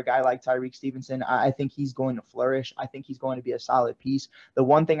be in for a guy like Tyrique Stevenson. I think he's going to flourish. I think he's going to be a solid piece. The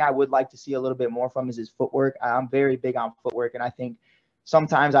one thing I would like to see a little bit more from is his footwork. I'm very big on footwork, and I think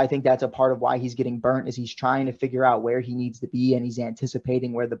sometimes that's a part of why he's getting burnt, is he's trying to figure out where he needs to be, and he's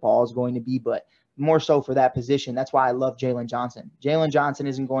anticipating where the ball is going to be. But more so for that position, that's why I love Jalen Johnson. Jalen Johnson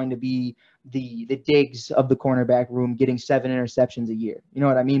isn't going to be the Diggs of the cornerback room getting 7 interceptions a year. You know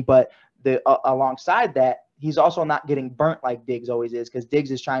what I mean? But alongside that, he's also not getting burnt like Diggs always is, because Diggs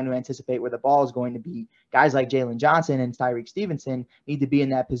is trying to anticipate where the ball is going to be. Guys like Jalen Johnson and Tyrique Stevenson need to be in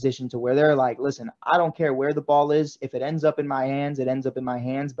that position to where they're like, listen, I don't care where the ball is. If it ends up in my hands, it ends up in my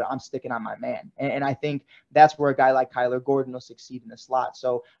hands, but I'm sticking on my man. And I think that's where a guy like Kyler Gordon will succeed in the slot.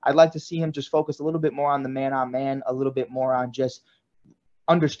 So I'd like to see him just focus a little bit more on the man-on-man, a little bit more on just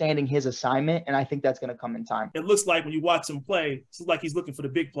understanding his assignment, and I think that's going to come in time. It looks like when you watch him play, it's like he's looking for the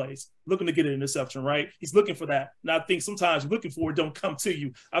big plays, looking to get an interception, right? He's looking for that. And I think sometimes you're looking for it don't come to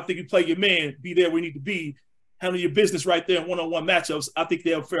you. I think you play your man, be there where you need to be, handle your business right there in one-on-one matchups. I think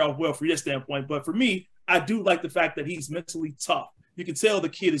they'll fare off well from your standpoint. But for me, I do like the fact that he's mentally tough. You can tell the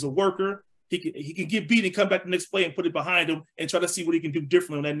kid is a worker. He can get beat and come back the next play and put it behind him and try to see what he can do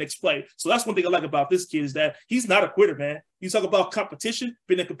differently on that next play. So that's one thing I like about this kid, is that he's not a quitter, man. You talk about competition,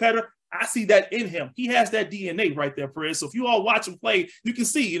 being a competitor. I see that in him. He has that DNA right there, Perez. So if you all watch him play, you can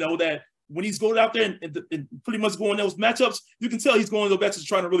see, that when he's going out there and pretty much going those matchups, you can tell he's going to those matchups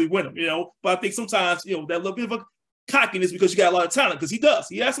trying to really win them, But I think sometimes, that little bit of a cockiness, because you got a lot of talent, because he does.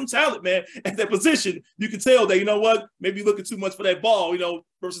 He has some talent, man, at that position. You can tell that, maybe you're looking too much for that ball,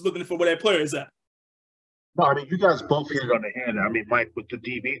 versus looking for where that player is at. No, I mean, you guys both hit it on the head. I mean, Mike, with the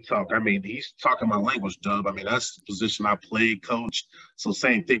DB talk, I mean, he's talking my language, Dub. I mean, that's the position I played, coach. So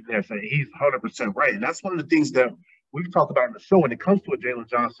same thing there. So he's 100% right. And that's one of the things that we've talked about in the show when it comes to a Jalen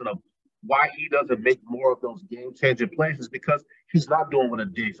Johnson, of why he doesn't make more of those game-changing plays, is because he's not doing what a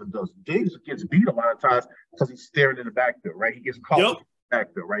Diggs does. Diggs gets beat a lot of times because he's staring in the backfield, right? He gets caught in the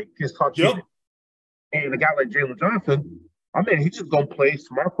backfield, right? He gets caught cheating. And a guy like Jalen Johnson, I mean, he's just going to play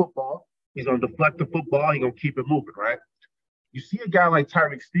smart football. He's going to deflect the football. He's going to keep it moving, right? You see a guy like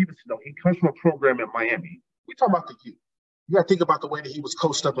Tyrique Stevenson, though, he comes from a program in Miami. We talk about the youth. You got to think about the way that he was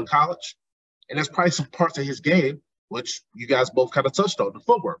coached up in college. And there's probably some parts of his game, which you guys both kind of touched on, the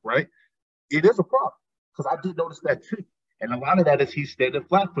footwork, right? It is a problem, because I did notice that too. And a lot of that is he's standing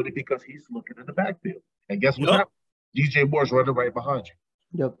flat-footed because he's looking in the backfield. And guess what happened? DJ Moore's running right behind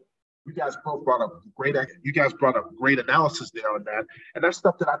you. Yep. You guys both brought up great analysis there on that. And that's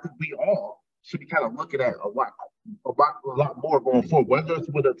stuff that I think we all should be kind of looking at a lot more going forward, whether it's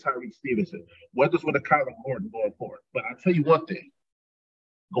with a Tyrique Stevenson, whether it's with a Kyler Gordon going forward. But I'll tell you one thing,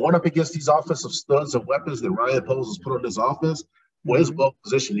 going up against these offensive studs and weapons that Ryan Poles has put on this offense, well, it's well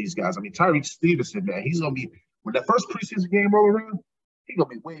positioned, these guys. I mean, Tyrique Stevenson, man, he's going to be, when that first preseason game roll around, he's going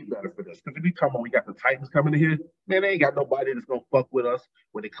to be way better for this. Because if we come on, we got the Titans coming in here, man, they ain't got nobody that's going to fuck with us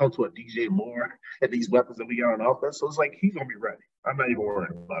when it comes to a DJ Moore and these weapons that we got on offense. So it's like, he's going to be ready. I'm not even worried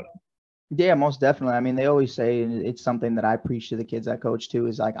about it. Yeah, most definitely. I mean, they always say, and it's something that I preach to the kids I coach too,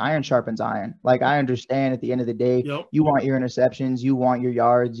 is like iron sharpens iron. Like, I understand at the end of the day, you want your interceptions, you want your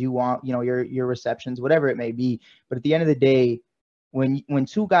yards, you want, your receptions, whatever it may be. But at the end of the day, when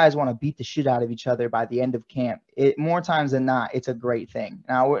two guys want to beat the shit out of each other by the end of camp, it more times than not, it's a great thing.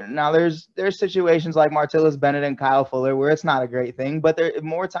 Now there's situations like Martellus Bennett and Kyle Fuller where it's not a great thing, but there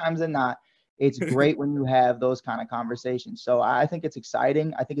more times than not, it's great when you have those kind of conversations. So I think it's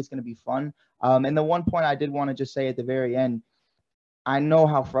exciting. I think it's going to be fun. And the one point I did want to just say at the very end, I know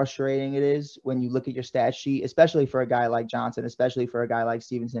how frustrating it is when you look at your stat sheet, especially for a guy like Johnson, especially for a guy like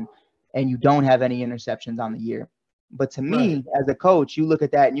Stevenson, and you don't have any interceptions on the year. But to me, as a coach, you look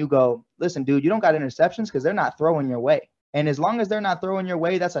at that and you go, listen, dude, you don't got interceptions because they're not throwing your way. And as long as they're not throwing your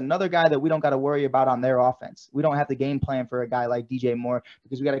way, that's another guy that we don't got to worry about on their offense. We don't have to game plan for a guy like DJ Moore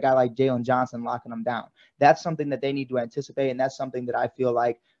because we got a guy like Jalen Johnson locking them down. That's something that they need to anticipate, and that's something that I feel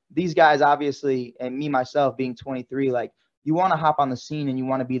like these guys, obviously, and me, myself, being 23, like, you want to hop on the scene and you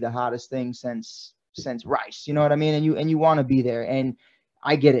want to be the hottest thing since Rice. You know what I mean? And you want to be there, and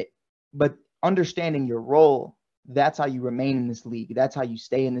I get it. But understanding your role that's how you remain in this league. That's how you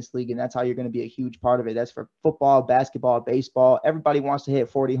stay in this league, and that's how you're going to be a huge part of it. That's for football, basketball, baseball. Everybody wants to hit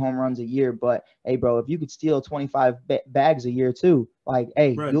 40 home runs a year, but hey, bro, if you could steal 25 bags a year too, like,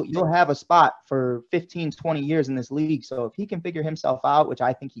 hey, Right. you'll have a spot for 15, 20 years in this league. So if he can figure himself out, which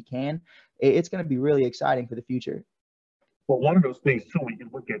I think he can, it's going to be really exciting for the future. But one of those things too, when you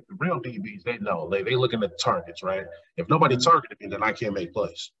look at the real DBs, they know they looking at targets, right? If nobody targeted me, then I can't make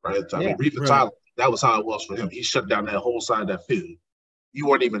plays, right? I mean, Reefer Tyler, that was how it was for him. He shut down that whole side of that field. You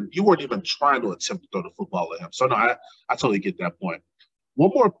weren't even trying to attempt to throw the football at him. So no, I totally get that point.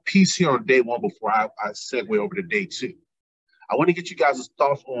 One more piece here on day one before I segue over to day two. I want to get you guys'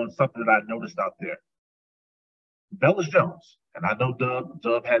 thoughts on something that I noticed out there. Velus Jones. And I know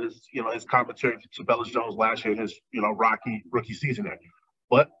Dub had his commentary to Velus Jones last year, his rocky rookie season there.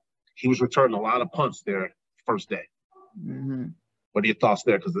 But he was returning a lot of punts there first day. Mm-hmm. What are your thoughts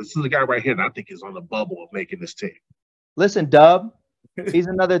there? Because this is a guy right here that I think is on the bubble of making this team. Listen, Dub, he's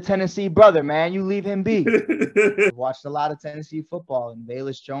another Tennessee brother, man. You leave him be. I've watched a lot of Tennessee football, and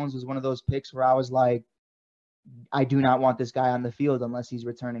Velus Jones was one of those picks where I was like, I do not want this guy on the field unless he's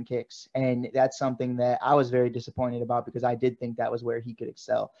returning kicks. And that's something that I was very disappointed about because I did think that was where he could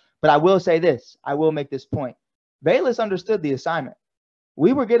excel. But I will say this. I will make this point. Velus understood the assignment.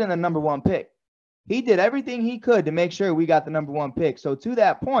 We were getting the number one pick. He did everything he could to make sure we got the number one pick. So to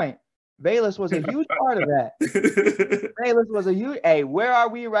that point, Velus was a huge part of that. Velus was a huge – hey, where are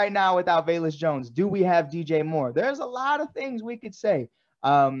we right now without Velus Jones? Do we have DJ Moore? There's a lot of things we could say.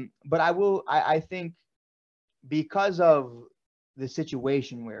 But I think – because of the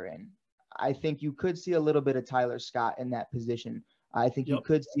situation we're in, I think you could see a little bit of Tyler Scott in that position. I think you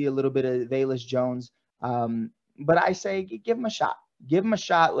could see a little bit of Velus Jones. But I say give him a shot. Give him a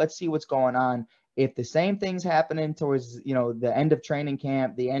shot. Let's see what's going on. If the same thing's happening towards, the end of training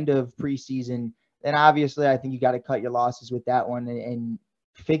camp, the end of preseason, then obviously I think you got to cut your losses with that one and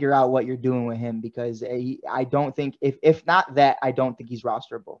figure out what you're doing with him, because I don't think if not that, I don't think he's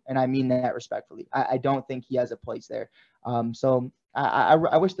rosterable. And I mean that respectfully. I don't think he has a place there. So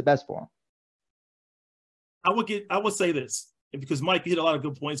I wish the best for him. I would say this, because Mike hit a lot of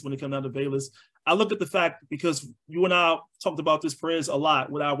good points when it comes down to Velus. I look at the fact, because you and I talked about this, Perez, a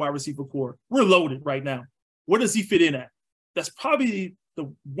lot with our wide receiver core. We're loaded right now. Where does he fit in at? That's probably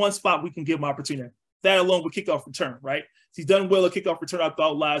the one spot we can give him opportunity at. That along with kickoff return, right? He's done well at kickoff return, I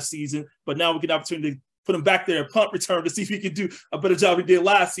thought, last season, but now we get an opportunity to put him back there at punt return to see if he can do a better job he did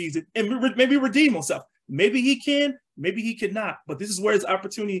last season and maybe redeem himself. Maybe he can, maybe he cannot, but this is where his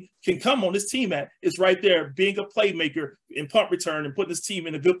opportunity can come on this team at. It's right there, being a playmaker in punt return and putting his team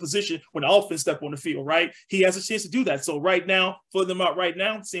in a good position when the offense step on the field, right? He has a chance to do that. So right now, filling them out right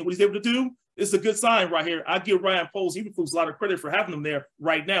now, seeing what he's able to do, it's a good sign right here. I give Ryan Poles, Eberflus, a lot of credit for having him there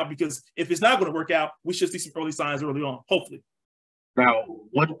right now, because if it's not going to work out, we should see some early signs early on, hopefully. Now,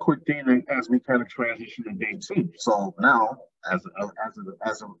 one quick thing as we kind of transition to day two. So now, as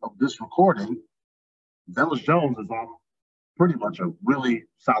of this recording, Velus Jones is on pretty much a really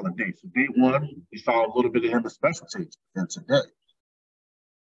solid day. So day one, we saw a little bit of him in special teams, and today,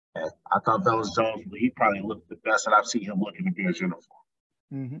 and I thought Velus Jones, he probably looked the best that I've seen him look in the Bears uniform.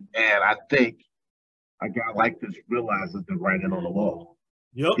 Mm-hmm. And I think a guy like this realizes the writing on the wall.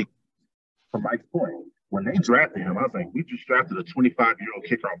 Yep. From Mike's point, when they drafted him, I was like, we just drafted a 25-year-old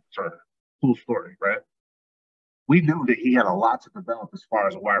kickoff returner. Cool story, right? We knew that he had a lot to develop as far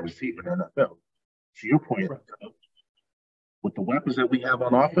as a wide receiver in the NFL. To your point, with the weapons that we have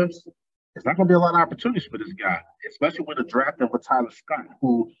on offense, there's not going to be a lot of opportunities for this guy, especially with the draft with Tyler Scott,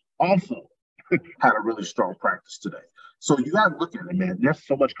 who also had a really strong practice today. So you got to look at it, man. There's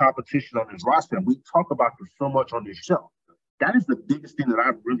so much competition on this roster, and we talk about this so much on this show. That is the biggest thing that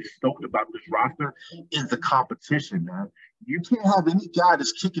I'm really stoked about this roster is the competition, man. You can't have any guy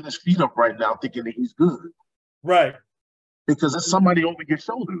that's kicking his feet up right now thinking that he's good. Right. Because there's somebody over your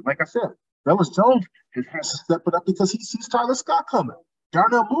shoulder. Like I said, Velus Jones has to step it up because he sees Tyler Scott coming.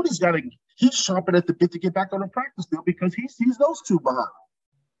 Darnell Mooney's he's chomping at the bit to get back on the practice field because he sees those two behind.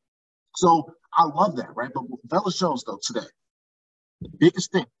 So I love that, right? But Velus Jones, though, today, the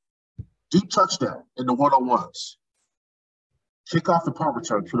biggest thing, do touchdown in the one-on-ones. Kick off the punt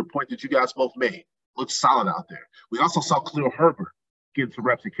return to the point that you guys both made. Looks solid out there. We also saw Khalil Herbert get some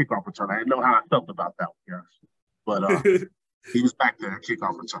reps at kickoff return. I didn't know how I felt about that one, guys. But he was back there at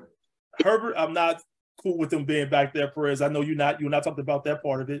kickoff return. Herbert, I'm not cool with him being back there, Perez. I know you're not talking about that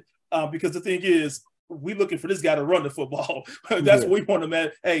part of it. Because the thing is, we looking for this guy to run the football. That's what we want him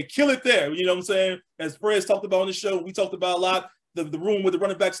at. Hey, kill it there. You know what I'm saying? As Perez talked about on the show, we talked about a lot. the room where the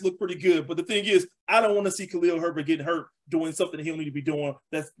running backs look pretty good. But the thing is, I don't want to see Khalil Herbert getting hurt doing something that he'll need to be doing.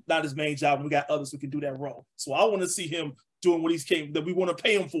 That's not his main job. And we got others who can do that role. So I want to see him doing what that we want to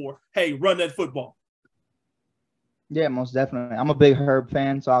pay him for. Hey, run that football. Yeah, most definitely. I'm a big Herb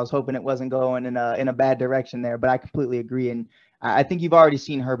fan, so I was hoping it wasn't going in a bad direction there, but I completely agree. And I think you've already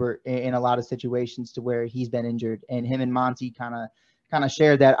seen Herbert in a lot of situations to where he's been injured, and him and Monty kind of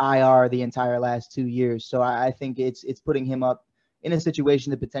shared that IR the entire last 2 years. So I think it's putting him up in a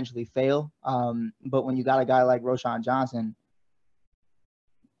situation to potentially fail. But when you got a guy like Roschon Johnson,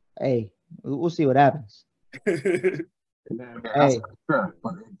 hey, we'll see what happens. Man, that's sure.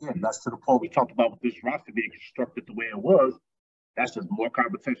 But again, that's to the point we talked about with this roster being constructed the way it was. That's just more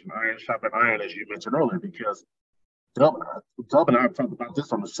competition, iron sharpens iron, as you mentioned earlier, because Dub and I talked about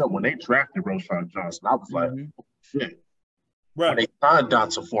this on the show. When they drafted Roschon Johnson, I was like, oh, shit. Right. When they signed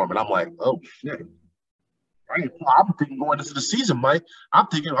Donta Foreman, I'm like, oh, shit. Right. I'm thinking going into the season, Mike, I'm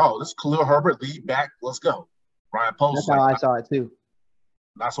thinking, oh, this is Khalil Herbert, lead back, let's go. Ryan Post. That's how I saw it, too.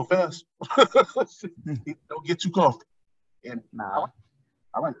 Not so fast. Don't get too comfortable. And nah.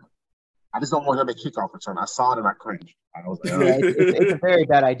 I like it. I just don't want him to kickoff return. I saw it and I cringed. I was like, yeah, it's a very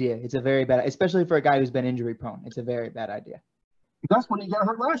bad idea. It's a very bad, especially for a guy who's been injury prone. It's a very bad idea. That's when he got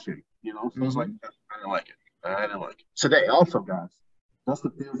hurt last year, So it's like, I didn't like it. I didn't like it. Today, also, guys,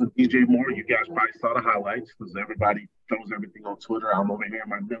 Justin Fields and DJ Moore, you guys probably saw the highlights because everybody throws everything on Twitter. I'm over here in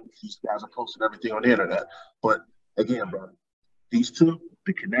my notes. These guys are posting everything on the internet. But again, bro, these two,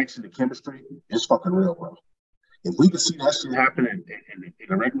 the connection, the chemistry, is fucking real, bro. If we could see that shit happen in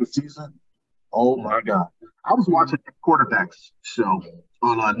the regular season, oh my God. I was watching the quarterbacks show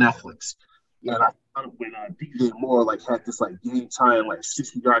on Netflix. And I thought when DJ Moore had this game time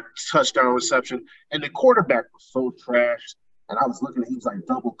 60-yard touchdown reception, and the quarterback was so trash. And I was looking at he was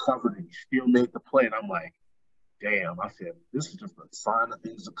double covered and he still made the play. And I'm like, damn, I said, this is just a sign of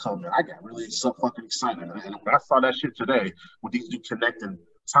things to come. And I got really so fucking excited. And when I saw that shit today with these two connecting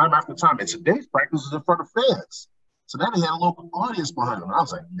time after time, and today's practice was in front of fans. So now they had a local audience behind them. I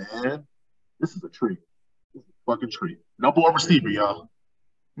was like, man, this is a treat. This is a fucking treat. No more receiver, y'all.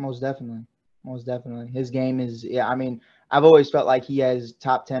 Most definitely. Most definitely. His game is, I've always felt like he has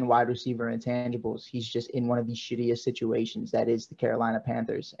top 10 wide receiver intangibles. He's just in one of these shittiest situations that is the Carolina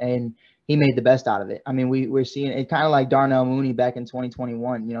Panthers. And he made the best out of it. We're seeing it kind of like Darnell Mooney back in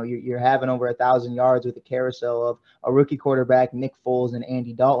 2021. You're having over 1,000 yards with a carousel of a rookie quarterback, Nick Foles, and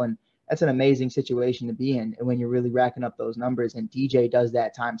Andy Dalton. That's an amazing situation to be in when you're really racking up those numbers. And DJ does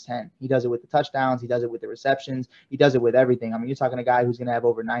that times 10. He does it with the touchdowns. He does it with the receptions. He does it with everything. You're talking a guy who's going to have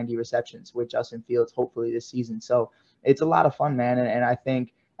over 90 receptions with Justin Fields, hopefully this season. So it's a lot of fun, man. And I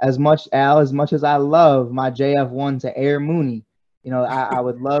think as much as I love my JF1 to Air Mooney, I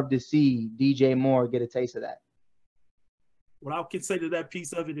would love to see DJ Moore get a taste of that. What I can say to that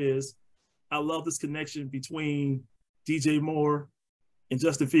piece of it is I love this connection between DJ Moore and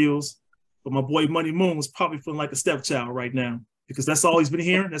Justin Fields, but my boy Money Moon was probably feeling like a stepchild right now because that's all he's been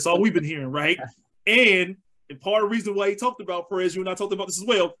hearing. That's all we've been hearing, right? And part of the reason why he talked about, Perez, you and I talked about this as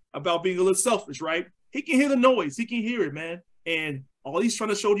well, about being a little selfish, right? He can hear the noise. He can hear it, man. And all he's trying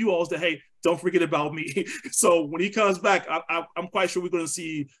to show you all is that, hey, don't forget about me. So when he comes back, I'm quite sure we're going to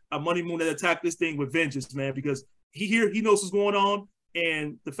see a Money Moon that attack this thing with vengeance, man, because he knows what's going on.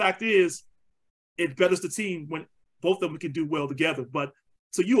 And the fact is, it betters the team when both of them can do well together. But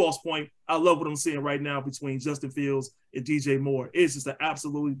to you all's point, I love what I'm seeing right now between Justin Fields and DJ Moore. It's just an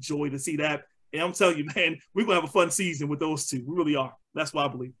absolute joy to see that. And I'm telling you, man, we're going to have a fun season with those two. We really are. That's what I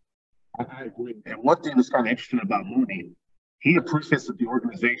believe. I agree. And one thing that's kind of interesting about Mooney, he appreciates that the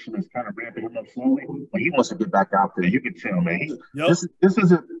organization is kind of ramping him up slowly, but he wants to get back out there. You can tell, man. This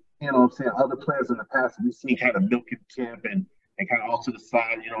isn't, other players in the past we've seen kind of milking camp and kind of off to the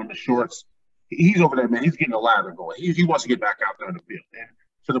side, in the shorts. He's over there, man. He's getting a ladder going. He wants to get back out there in the field. And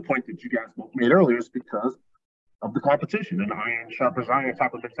to the point that you guys both made earlier, is because of the competition and the iron sharpens iron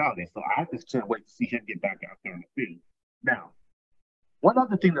type of mentality. So I just can't wait to see him get back out there in the field. Now, one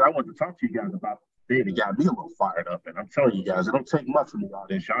other thing that I want to talk to you guys about today that got me a little fired up, and I'm telling you guys, it don't take much from the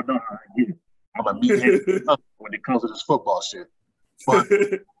audience. Y'all know how I get. I'm a meathead when it comes to this football shit. But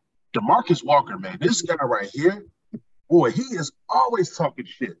DeMarcus Walker, man, this guy right here, boy, he is always talking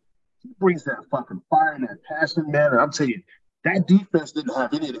shit. He brings that fucking fire and that passion, man. And I'm telling you, that defense didn't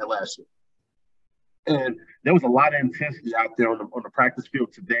have any of that last year. And there was a lot of intensity out there on the practice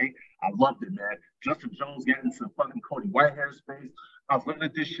field today. I loved it, man. Justin Jones got into fucking Cody Whitehair's face. I was looking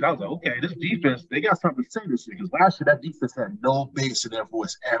at this shit. I was like, okay, this defense, they got something to say this year. Because last year, that defense had no bass in their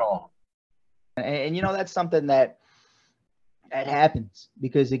voice at all. And that's something that happens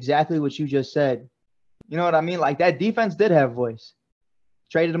because exactly what you just said, You know what I mean? Like, that defense did have voice.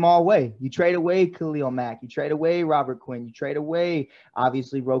 Traded them all away. You trade away Khalil Mack. You trade away Robert Quinn. You trade away,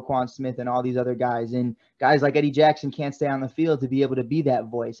 obviously, Roquan Smith and all these other guys. And guys like Eddie Jackson can't stay on the field to be able to be that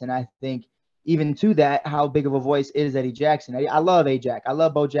voice. And I think even to that, how big of a voice is Eddie Jackson? I love Ajax. I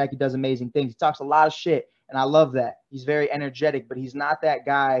love Bojack. He does amazing things. He talks a lot of shit, and I love that. He's very energetic, but he's not that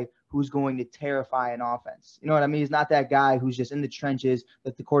guy who's going to terrify an offense. You know what I mean? He's not that guy who's just in the trenches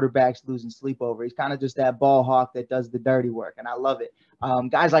that the quarterback's losing sleep over. He's kind of just that ball hawk that does the dirty work, and I love it.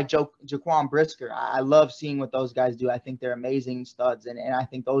 Guys like Jaquan Brisker, I love seeing what those guys do. I think they're amazing studs, and I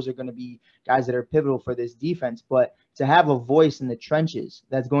think those are going to be guys that are pivotal for this defense. But to have a voice in the trenches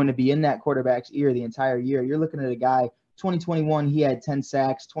that's going to be in that quarterback's ear the entire year, you're looking at a guy, 2021, he had 10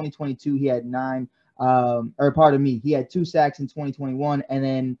 sacks. 2022, he had 9. He had 2 sacks in 2021, and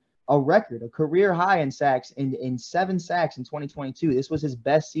then a career high in sacks in 7 sacks in 2022. This was his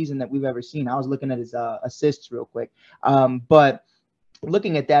best season that we've ever seen. I was looking at his assists real quick. But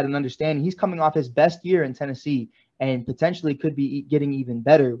looking at that and understanding, he's coming off his best year in Tennessee and potentially could be getting even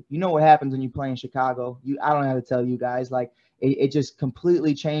better. You know what happens when you play in Chicago. I don't have to tell you guys, like, it just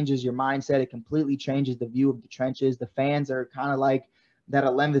completely changes your mindset. It completely changes the view of the trenches. The fans are kind of like that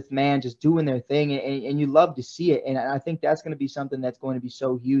 11th man just doing their thing, and you love to see it. And I think that's going to be something that's going to be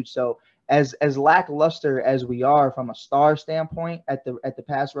so huge. So as lackluster as we are from a star standpoint at the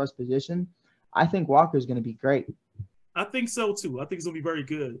pass rush position, I think Walker is going to be great. I think so too. I think it's going to be very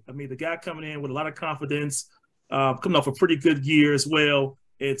good. I mean, the guy coming in with a lot of confidence, coming off a pretty good year as well.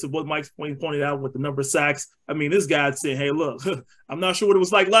 And to what Mike pointed out with the number of sacks, I mean, this guy saying, hey, look, I'm not sure what it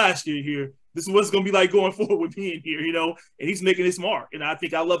was like last year here. This is what it's going to be like going forward with me in here, you know, and he's making his mark. And I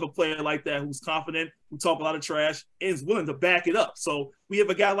think I love a player like that who's confident, who talk a lot of trash, and is willing to back it up. So we have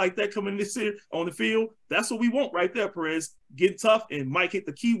a guy like that coming this year on the field. That's what we want right there, Perez. Get tough, and Mike hit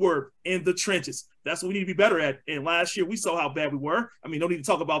the key word, in the trenches. That's what we need to be better at. And last year we saw how bad we were. I mean, no need to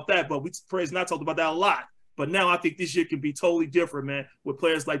talk about that, but Perez and I talked about that a lot. But now I think this year can be totally different, man, with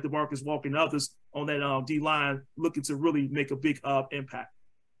players like DeMarcus Walker and others on that D-line looking to really make a big impact.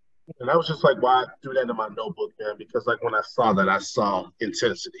 And I was just like, why do that in my notebook, man? Because, like, when I saw that, I saw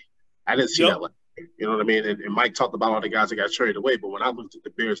intensity. I didn't see that. Like, you know what I mean? And Mike talked about all the guys that got traded away, but when I looked at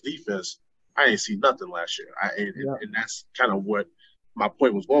the Bears defense, I didn't see nothing last year. And that's kind of what my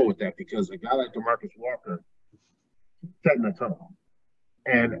point was going with that, because a guy like DeMarcus Walker setting the tone.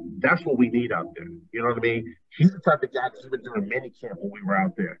 And that's what we need out there. You know what I mean? He's the type of guy that even during minicamp when we were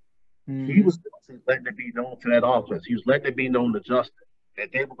out there, he was letting it be known to that offense. He was letting it be known to Justin that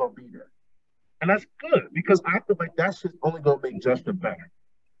they were going to be there. And that's good, because I feel like that's just only going to make Justin better.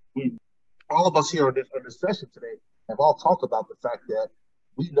 All of us here on this session today have all talked about the fact that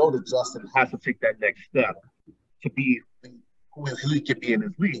we know that Justin has to take that next step to be who he can be in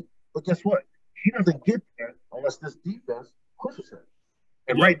his league. But guess what? He doesn't get there unless this defense pushes him.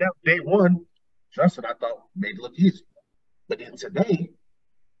 And right now, day one, Justin, I thought, made it look easy. But then today,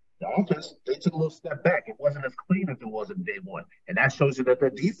 the offense, they took a little step back. It wasn't as clean as it was in day one. And that shows you that their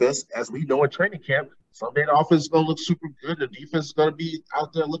defense, as we know in training camp, someday the offense is going to look super good. The defense is going to be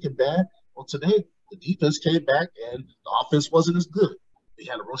out there looking bad. Well, today, the defense came back, and the offense wasn't as good. We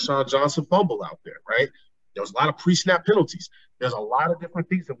had a Roschon Johnson fumble out there, right? There was a lot of pre-snap penalties. There's a lot of different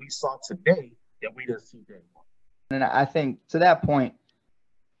things that we saw today that we didn't see day one. And I think to that point,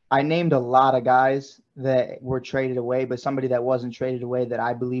 I named a lot of guys that were traded away, but somebody that wasn't traded away that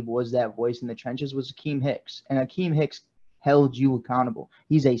I believe was that voice in the trenches was Akeem Hicks. And Akeem Hicks held you accountable.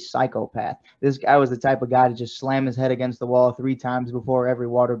 He's a psychopath. This guy was the type of guy to just slam his head against the wall 3 times before every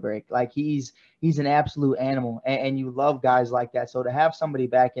water break. Like, he's an absolute animal, and you love guys like that. So to have somebody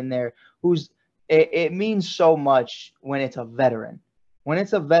back in there it means so much when it's a veteran. When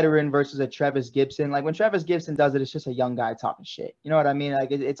it's a veteran versus a Travis Gibson, like when Travis Gibson does it, it's just a young guy talking shit. You know what I mean?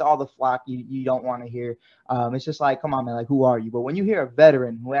 Like, it's all the flock you don't want to hear. It's just like, come on, man, like, who are you? But when you hear a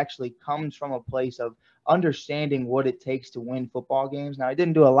veteran who actually comes from a place of understanding what it takes to win football games. Now, I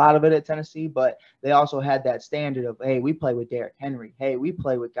didn't do a lot of it at Tennessee, but they also had that standard of, hey, we play with Derrick Henry. Hey, we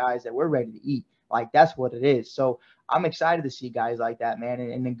play with guys that we're ready to eat. Like, that's what it is. So I'm excited to see guys like that, man,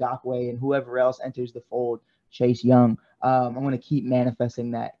 and Ngakoue and whoever else enters the fold, Chase Young. I'm going to keep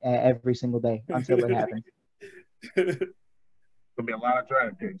manifesting that every single day until it happens. It's going to be a lot of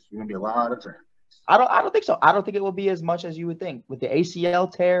draft picks. It's going to be a lot of draft picks. I don't think so. I don't think it will be as much as you would think. With the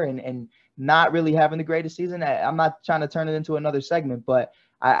ACL tear and not really having the greatest season, I'm not trying to turn it into another segment, but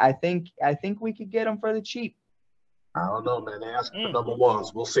I think we could get him for the cheap. I don't know, man. They asked for number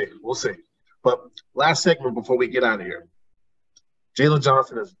ones. We'll see. But last segment before we get out of here. Jaylon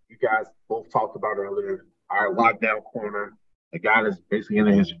Johnson, as you guys both talked about earlier, our lockdown corner, a guy that's basically in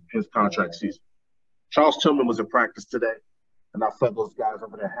his contract season. Charles Tillman was in practice today, and I saw those guys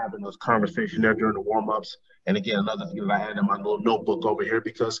over there having those conversations there during the warm-ups. And again, another thing that I had in my little notebook over here,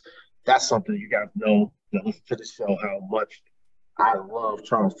 because that's something you guys know that listen to the show, how much I love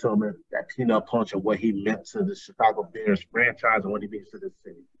Charles Tillman, that peanut punch, and what he meant to the Chicago Bears franchise and what he means to this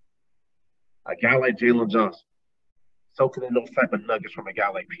city. A guy like Jalen Johnson, soaking in those type of nuggets from a guy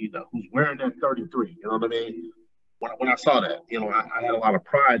like Peanut, who's wearing that 33. You know what I mean? When I saw that, I had a lot of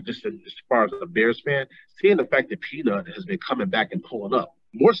pride just as far as a Bears fan, seeing the fact that Peanut has been coming back and pulling up,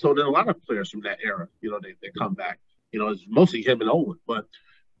 more so than a lot of players from that era. They come back. It's mostly him and Owen. But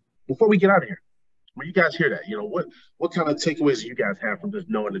before we get out of here, when you guys hear that, what kind of takeaways do you guys have from just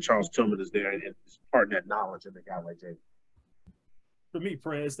knowing that Charles Tillman is there and imparting that knowledge in a guy like Jalen? For me,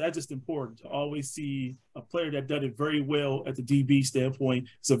 Prez, that's just important to always see a player that did it very well at the DB standpoint.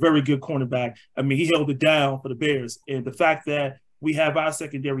 It's a very good cornerback. I mean, he held it down for the Bears. And the fact that we have our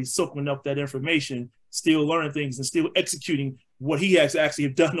secondary soaking up that information, still learning things and still executing what he has actually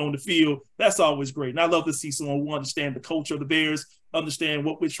have done on the field, that's always great. And I love to see someone who understand the culture of the Bears, understand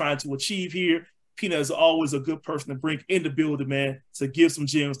what we're trying to achieve here. Peanut is always a good person to bring in the building, man, to give some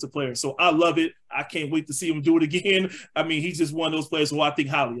gems to players. So I love it. I can't wait to see him do it again. I mean, he's just one of those players who I think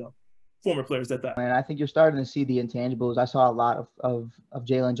highly of, former players at that. And I think you're starting to see the intangibles. I saw a lot of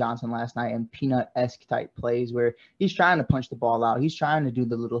Jalen Johnson last night and Peanut-esque type plays where he's trying to punch the ball out. He's trying to do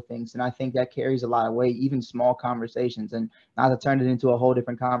the little things. And I think that carries a lot of weight, even small conversations. And not to turn it into a whole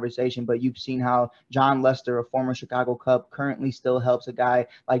different conversation, but you've seen how John Lester, a former Chicago Cub, currently still helps a guy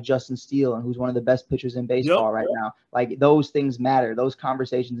like Justin Steele, and who's one of the best pitchers in baseball right now. Like, those things matter. Those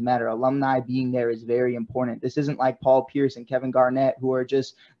conversations matter. Alumni being there is very important. This isn't like Paul Pierce and Kevin Garnett, who are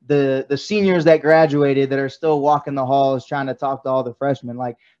just the seniors that graduated that are still walking the halls trying to talk to all the freshmen.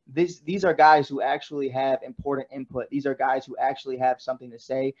 Like, these are guys who actually have important input. These are guys who actually have something to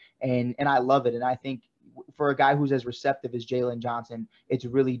say, and I love it. And I think for a guy who's as receptive as Jalen Johnson, it's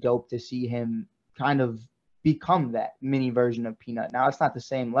really dope to see him kind of become that mini version of Peanut. Now, it's not the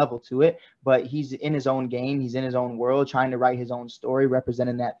same level to it, but he's in his own game. He's in his own world, trying to write his own story,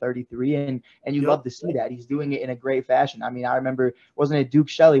 representing that 33. And you love to see that. He's doing it in a great fashion. I mean, I remember, wasn't it Duke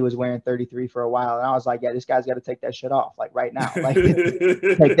Shelley was wearing 33 for a while? And I was like, yeah, this guy's got to take that shit off, like, right now. Like,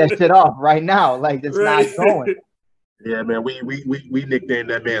 take that shit off right now. Like, it's not going. Yeah, man, we nicknamed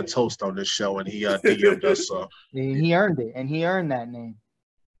that man Toast on this show, and he DM'd us. So he earned it, and he earned that name.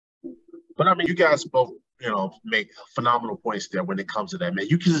 But I mean, you guys both, make phenomenal points there when it comes to that, man.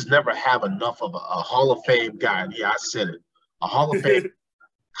 You can just never have enough of a Hall of Fame guy. Yeah, I said it. A Hall of Fame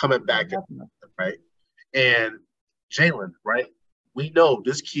coming back, right? And Jalen, right? We know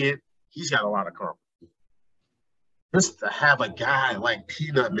this kid, he's got a lot of karma. Just to have a guy like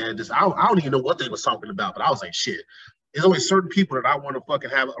Peanut, man, I don't even know what they was talking about, but I was like, shit. There's only certain people that I want to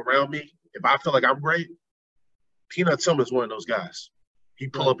fucking have around me. If I feel like I'm great, Peanut Tillman's one of those guys. He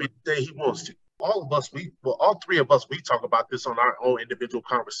pull up any day he wants to. All three of us, we talk about this on our own individual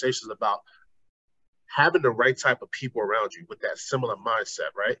conversations about having the right type of people around you with that similar mindset,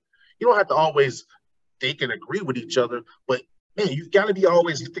 right? You don't have to always think and agree with each other, but, man, you got to be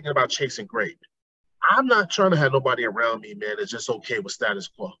always thinking about chasing great. I'm not trying to have nobody around me, man, that's just okay with status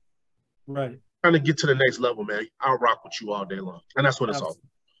quo. Right. Trying to get to the next level, man. I'll rock with you all day long. And that's what it's all.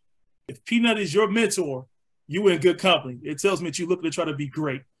 If Peanut is your mentor, you in good company. It tells me that you're looking to try to be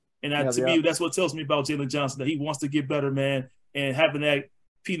great. And to me, that's what tells me about Jalen Johnson, that he wants to get better, man. And having that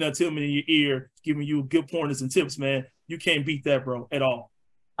Peanut Tillman in your ear, giving you good pointers and tips, man, you can't beat that, bro, at all.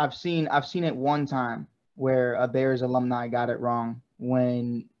 I've seen it one time where a Bears alumni got it wrong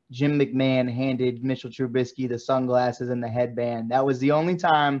when Jim McMahon handed Mitchell Trubisky the sunglasses and the headband. That was the only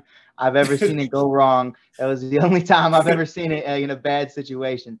time I've ever seen it go wrong. That was the only time I've ever seen it in a bad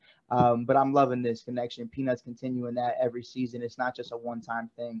situation. But I'm loving this connection. Peanut's continuing that every season. It's not just a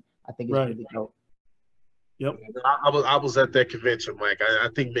one-time thing. I think it's really dope. Yep. I was at that convention, Mike. I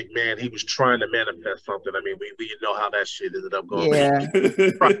think McMahon, he was trying to manifest something. I mean, we know how that shit ended up going. Yeah,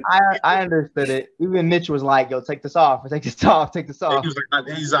 I understood it. Even Mitch was like, yo, take this off. Take this off. Take this off. He was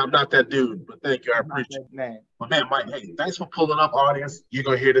like, I'm not that dude, but thank you. I appreciate it. Man. But man, Mike, hey, thanks for pulling up, audience. You're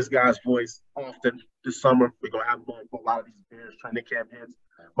going to hear this guy's voice often this summer. We're going to have him on for a lot of these Bears training camp hits.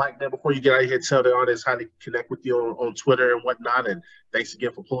 Mike, then before you get out of here, tell the audience how to connect with you on Twitter and whatnot. And thanks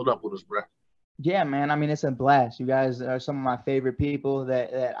again for pulling up with us, bro. Yeah, man. I mean, it's a blast. You guys are some of my favorite people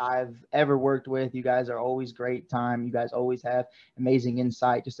that I've ever worked with. You guys are always great time. You guys always have amazing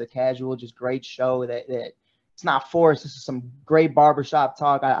insight. Just a casual, just great show that it's not forced. This is some great barbershop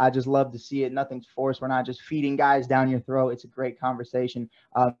talk. I just love to see it. Nothing's forced. We're not just feeding guys down your throat. It's a great conversation.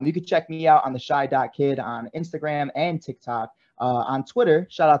 You can check me out on the Shy.Kid on Instagram and TikTok. On Twitter,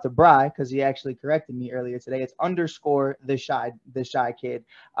 shout out to Bry because he actually corrected me earlier today. It's _ the shy kid.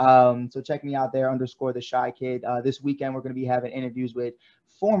 So check me out there, _ the shy kid. This weekend we're going to be having interviews with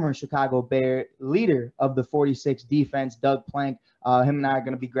former Chicago Bear leader of the 46 defense, Doug Plank. Him and I are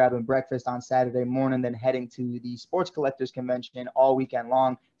going to be grabbing breakfast on Saturday morning, then heading to the Sports Collectors Convention all weekend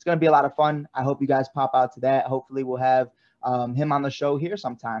long. It's going to be a lot of fun. I hope you guys pop out to that. Hopefully we'll have him on the show here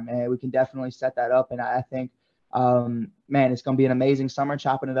sometime, and we can definitely set that up. And I think, man, it's going to be an amazing summer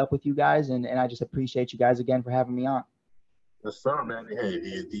chopping it up with you guys. And I just appreciate you guys again for having me on. Yes, sir, man. Hey,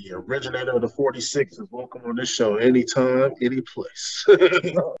 the originator of the 46 is welcome on this show anytime, any place.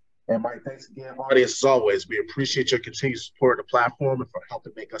 And Mike, thanks again, audience. As always, we appreciate your continued support of the platform and for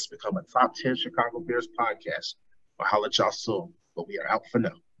helping make us become a top 10 Chicago Bears podcast. I'll holler at y'all soon, but we are out for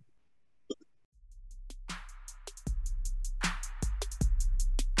now.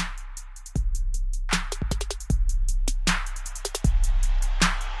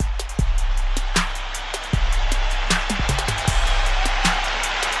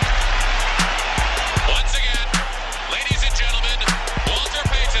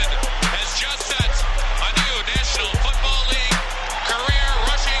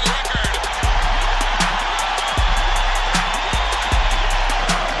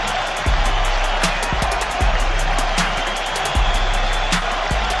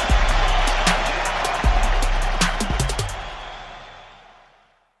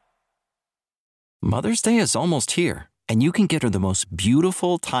 Mother's Day is almost here, and you can get her the most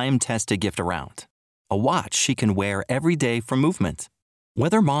beautiful time-tested gift around. A watch she can wear every day from Movement.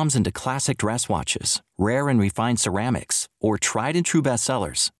 Whether mom's into classic dress watches, rare and refined ceramics, or tried-and-true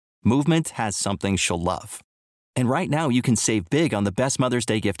bestsellers, Movement has something she'll love. And right now you can save big on the best Mother's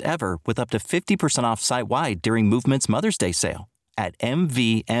Day gift ever with up to 50% off site-wide during Movement's Mother's Day sale at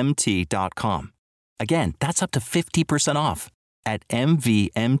MVMT.com. Again, that's up to 50% off at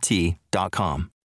MVMT.com.